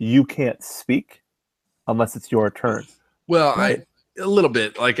you can't speak unless it's your turn. Well, right? a little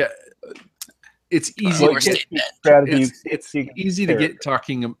bit, like, it's easy. It's easy to get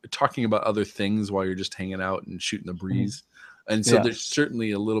talking about other things while you're just hanging out and shooting the breeze, and so there's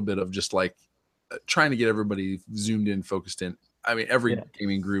certainly a little bit of just like trying to get everybody zoomed in, focused in. I mean, every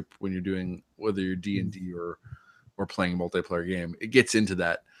gaming group, when you're doing, whether you're D&D or playing a multiplayer game, it gets into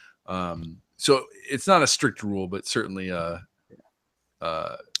that. So it's not a strict rule, but certainly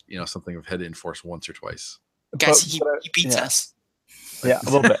something I've had to enforce once or twice. Guys, he beats us. Yeah,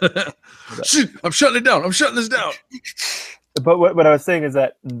 a little bit. I'm shutting it down. I'm shutting this down. But what I was saying is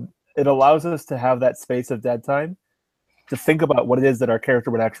that it allows us to have that space of dead time to think about what it is that our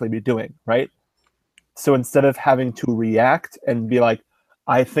character would actually be doing, right? So instead of having to react and be like,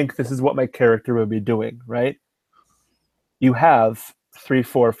 I think this is what my character would be doing, right? You have 3,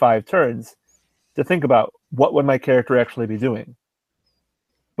 4, 5 turns to think about, what would my character actually be doing,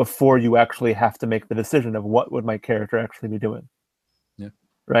 before you actually have to make the decision of what would my character actually be doing. Yeah.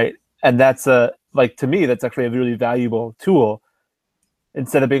 Right. And that's to me, that's actually a really valuable tool.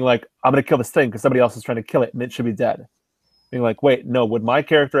 Instead of being like, I'm going to kill this thing because somebody else is trying to kill it and it should be dead. Being like, wait, no, would my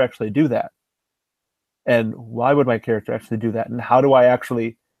character actually do that? And why would my character actually do that? And how do I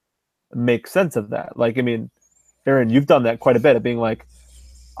actually make sense of that? Like, I mean, Aaron, you've done that quite a bit of being like,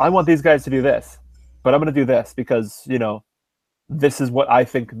 I want these guys to do this, but I'm going to do this because, this is what I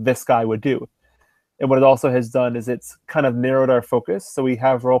think this guy would do. And what it also has done is it's kind of narrowed our focus. So we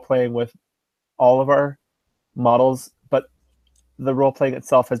have role-playing with all of our models, but the role-playing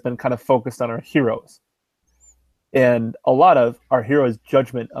itself has been kind of focused on our heroes. And a lot of our heroes'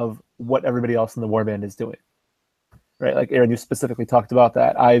 judgment of what everybody else in the warband is doing. Right? Like, Aaron, you specifically talked about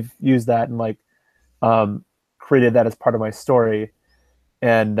that. I've used that and created that as part of my story.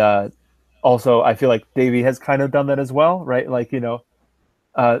 And also, I feel like Davey has kind of done that as well, right? Like,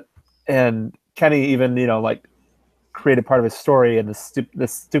 and Kenny even, created part of his story, and the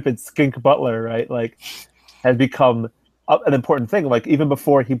stupid skink butler, right? Like, has become an important thing. Like, even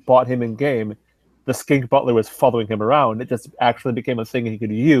before he bought him in game, the skink butler was following him around. It just actually became a thing he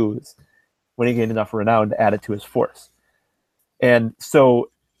could use when he gained enough renown to add it to his force. And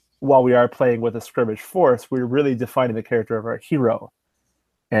so, while we are playing with a skirmish force, we're really defining the character of our hero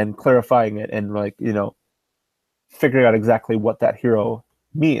and clarifying it, and figuring out exactly what that hero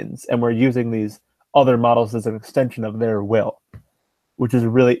means. And we're using these other models as an extension of their will, which is a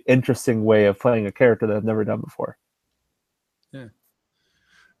really interesting way of playing a character that I've never done before. Yeah.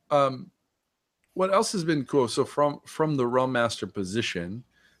 What else has been cool? So from the Realm Master position,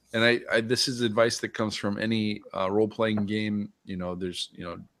 and I this is advice that comes from any role-playing game. There's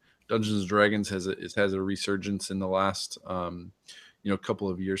Dungeons and Dragons has a resurgence in the last couple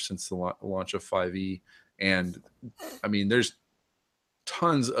of years since the launch of 5e, and I mean, there's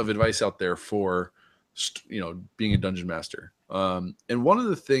tons of advice out there for being a dungeon master. And one of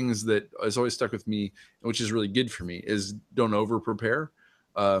the things that has always stuck with me, which is really good for me, is don't over prepare.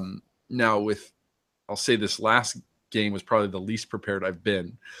 Now I'll say this last game was probably the least prepared I've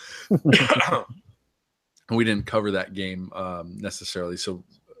been. We didn't cover that game necessarily, so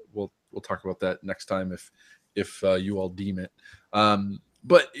we'll talk about that next time if you all deem it.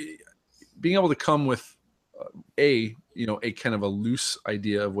 But being able to come with a kind of a loose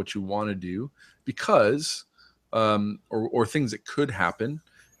idea of what you want to do, because or things that could happen,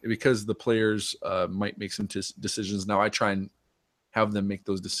 because the players might make some decisions. Now I try and have them make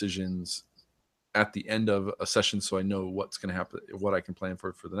those decisions at the end of a session, so I know what's going to happen, what I can plan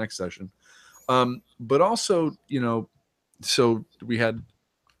for the next session. But also, so we had,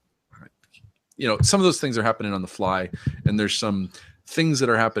 some of those things are happening on the fly, and there's some things that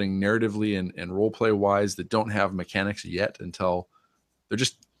are happening narratively and role play wise that don't have mechanics yet until they're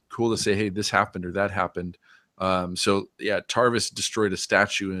just cool to say, hey, this happened or that happened. So yeah, Tarvis destroyed a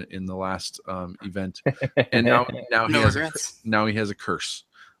statue in the last event, and now he has a curse.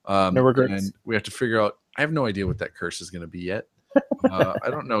 No regrets. And we have to figure out. I have no idea what that curse is going to be yet. I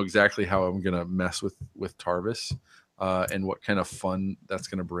don't know exactly how I'm going to mess with Tarvis and what kind of fun that's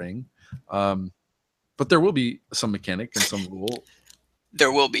going to bring. But there will be some mechanic and some rule.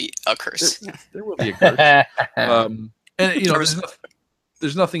 There will be a curse. There will be a curse. And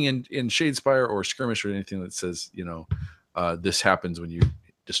there's nothing in Shadespire or Skirmish or anything that says, this happens when you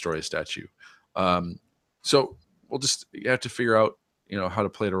destroy a statue. So you have to figure out, how to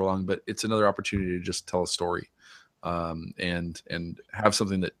play it along, but it's another opportunity to just tell a story, and have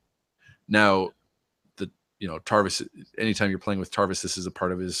something that now that, Tarvis, anytime you're playing with Tarvis, this is a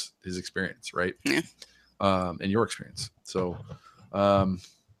part of his experience, right? Yeah. And your experience. So,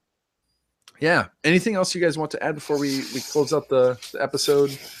 yeah. Anything else you guys want to add before we close out the episode?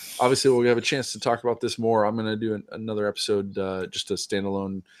 Obviously, we'll have a chance to talk about this more. I'm going to do another episode, just a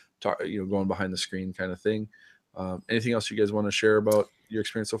standalone talk, going behind the screen kind of thing. Anything else you guys want to share about your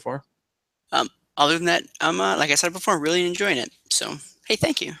experience so far? Other than that, I'm like I said before, really enjoying it. So, hey,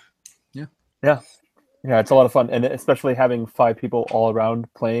 thank you. Yeah, it's a lot of fun, and especially having 5 people all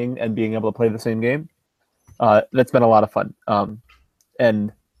around playing and being able to play the same game. That's been a lot of fun.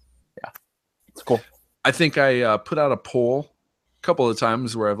 And yeah, it's cool. I think I put out a poll a couple of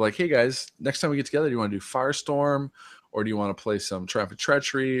times where I'm like, hey guys, next time we get together, do you want to do Firestorm, or do you want to play some Triumphant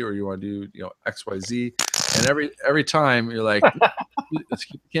Treachery, or you want to do XYZ? And every time you're like, let's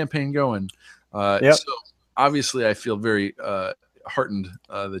keep the campaign going. So obviously I feel very heartened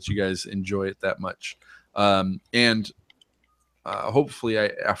that you guys enjoy it that much. And hopefully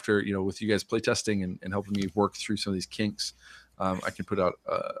after, with you guys playtesting and helping me work through some of these kinks, I can put out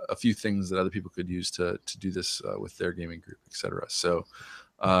a few things that other people could use to do this with their gaming group, etc. So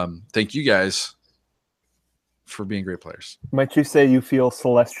thank you guys for being great players. Might you say you feel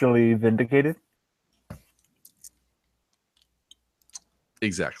celestially vindicated?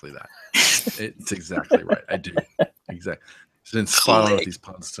 Exactly that. It's exactly right. I do. Exactly. Been spot on with these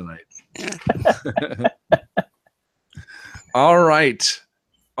puns tonight. All right.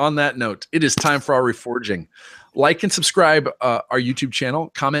 On that note, it is time for our reforging. Like and subscribe our YouTube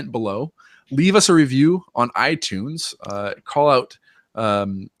channel. Comment below. Leave us a review on iTunes. Call out.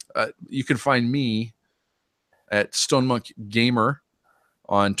 You can find me at Stone Monk Gamer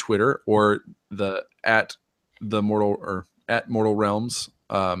on Twitter, or at Mortal Realms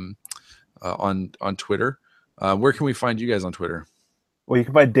on Twitter. Where can we find you guys on Twitter? Well, you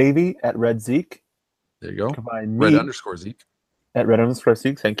can find Davey at Red Zeke. There you go. You can find me Red_Zeke. At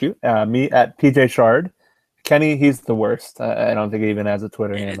Red_Zeke. Thank you. Me at PJ Shard. Kenny, he's the worst. I don't think he even has a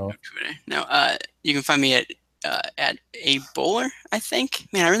Twitter handle. No, you can find me at a bowler. I think.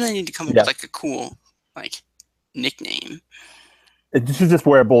 Man, I really need to come up with like a cool nickname. You should just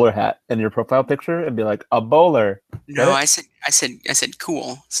wear a bowler hat in your profile picture and be like a bowler. No, I said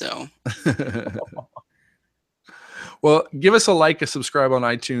cool. So. Well, give us a subscribe on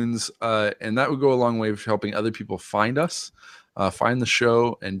iTunes, and that would go a long way for helping other people find us, find the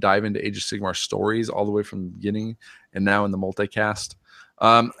show, and dive into Age of Sigmar stories all the way from the beginning and now in the multicast.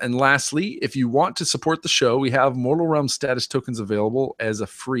 And lastly, if you want to support the show, we have Mortal Realms status tokens available as a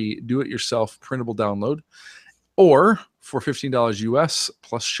free do-it-yourself printable download. Or for $15 US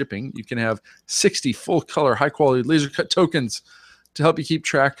plus shipping, you can have 60 full-color, high-quality laser-cut tokens to help you keep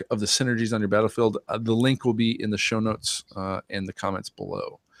track of the synergies on your battlefield. The link will be in the show notes and the comments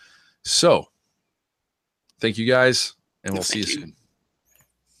below. So, thank you guys, and we'll see you soon.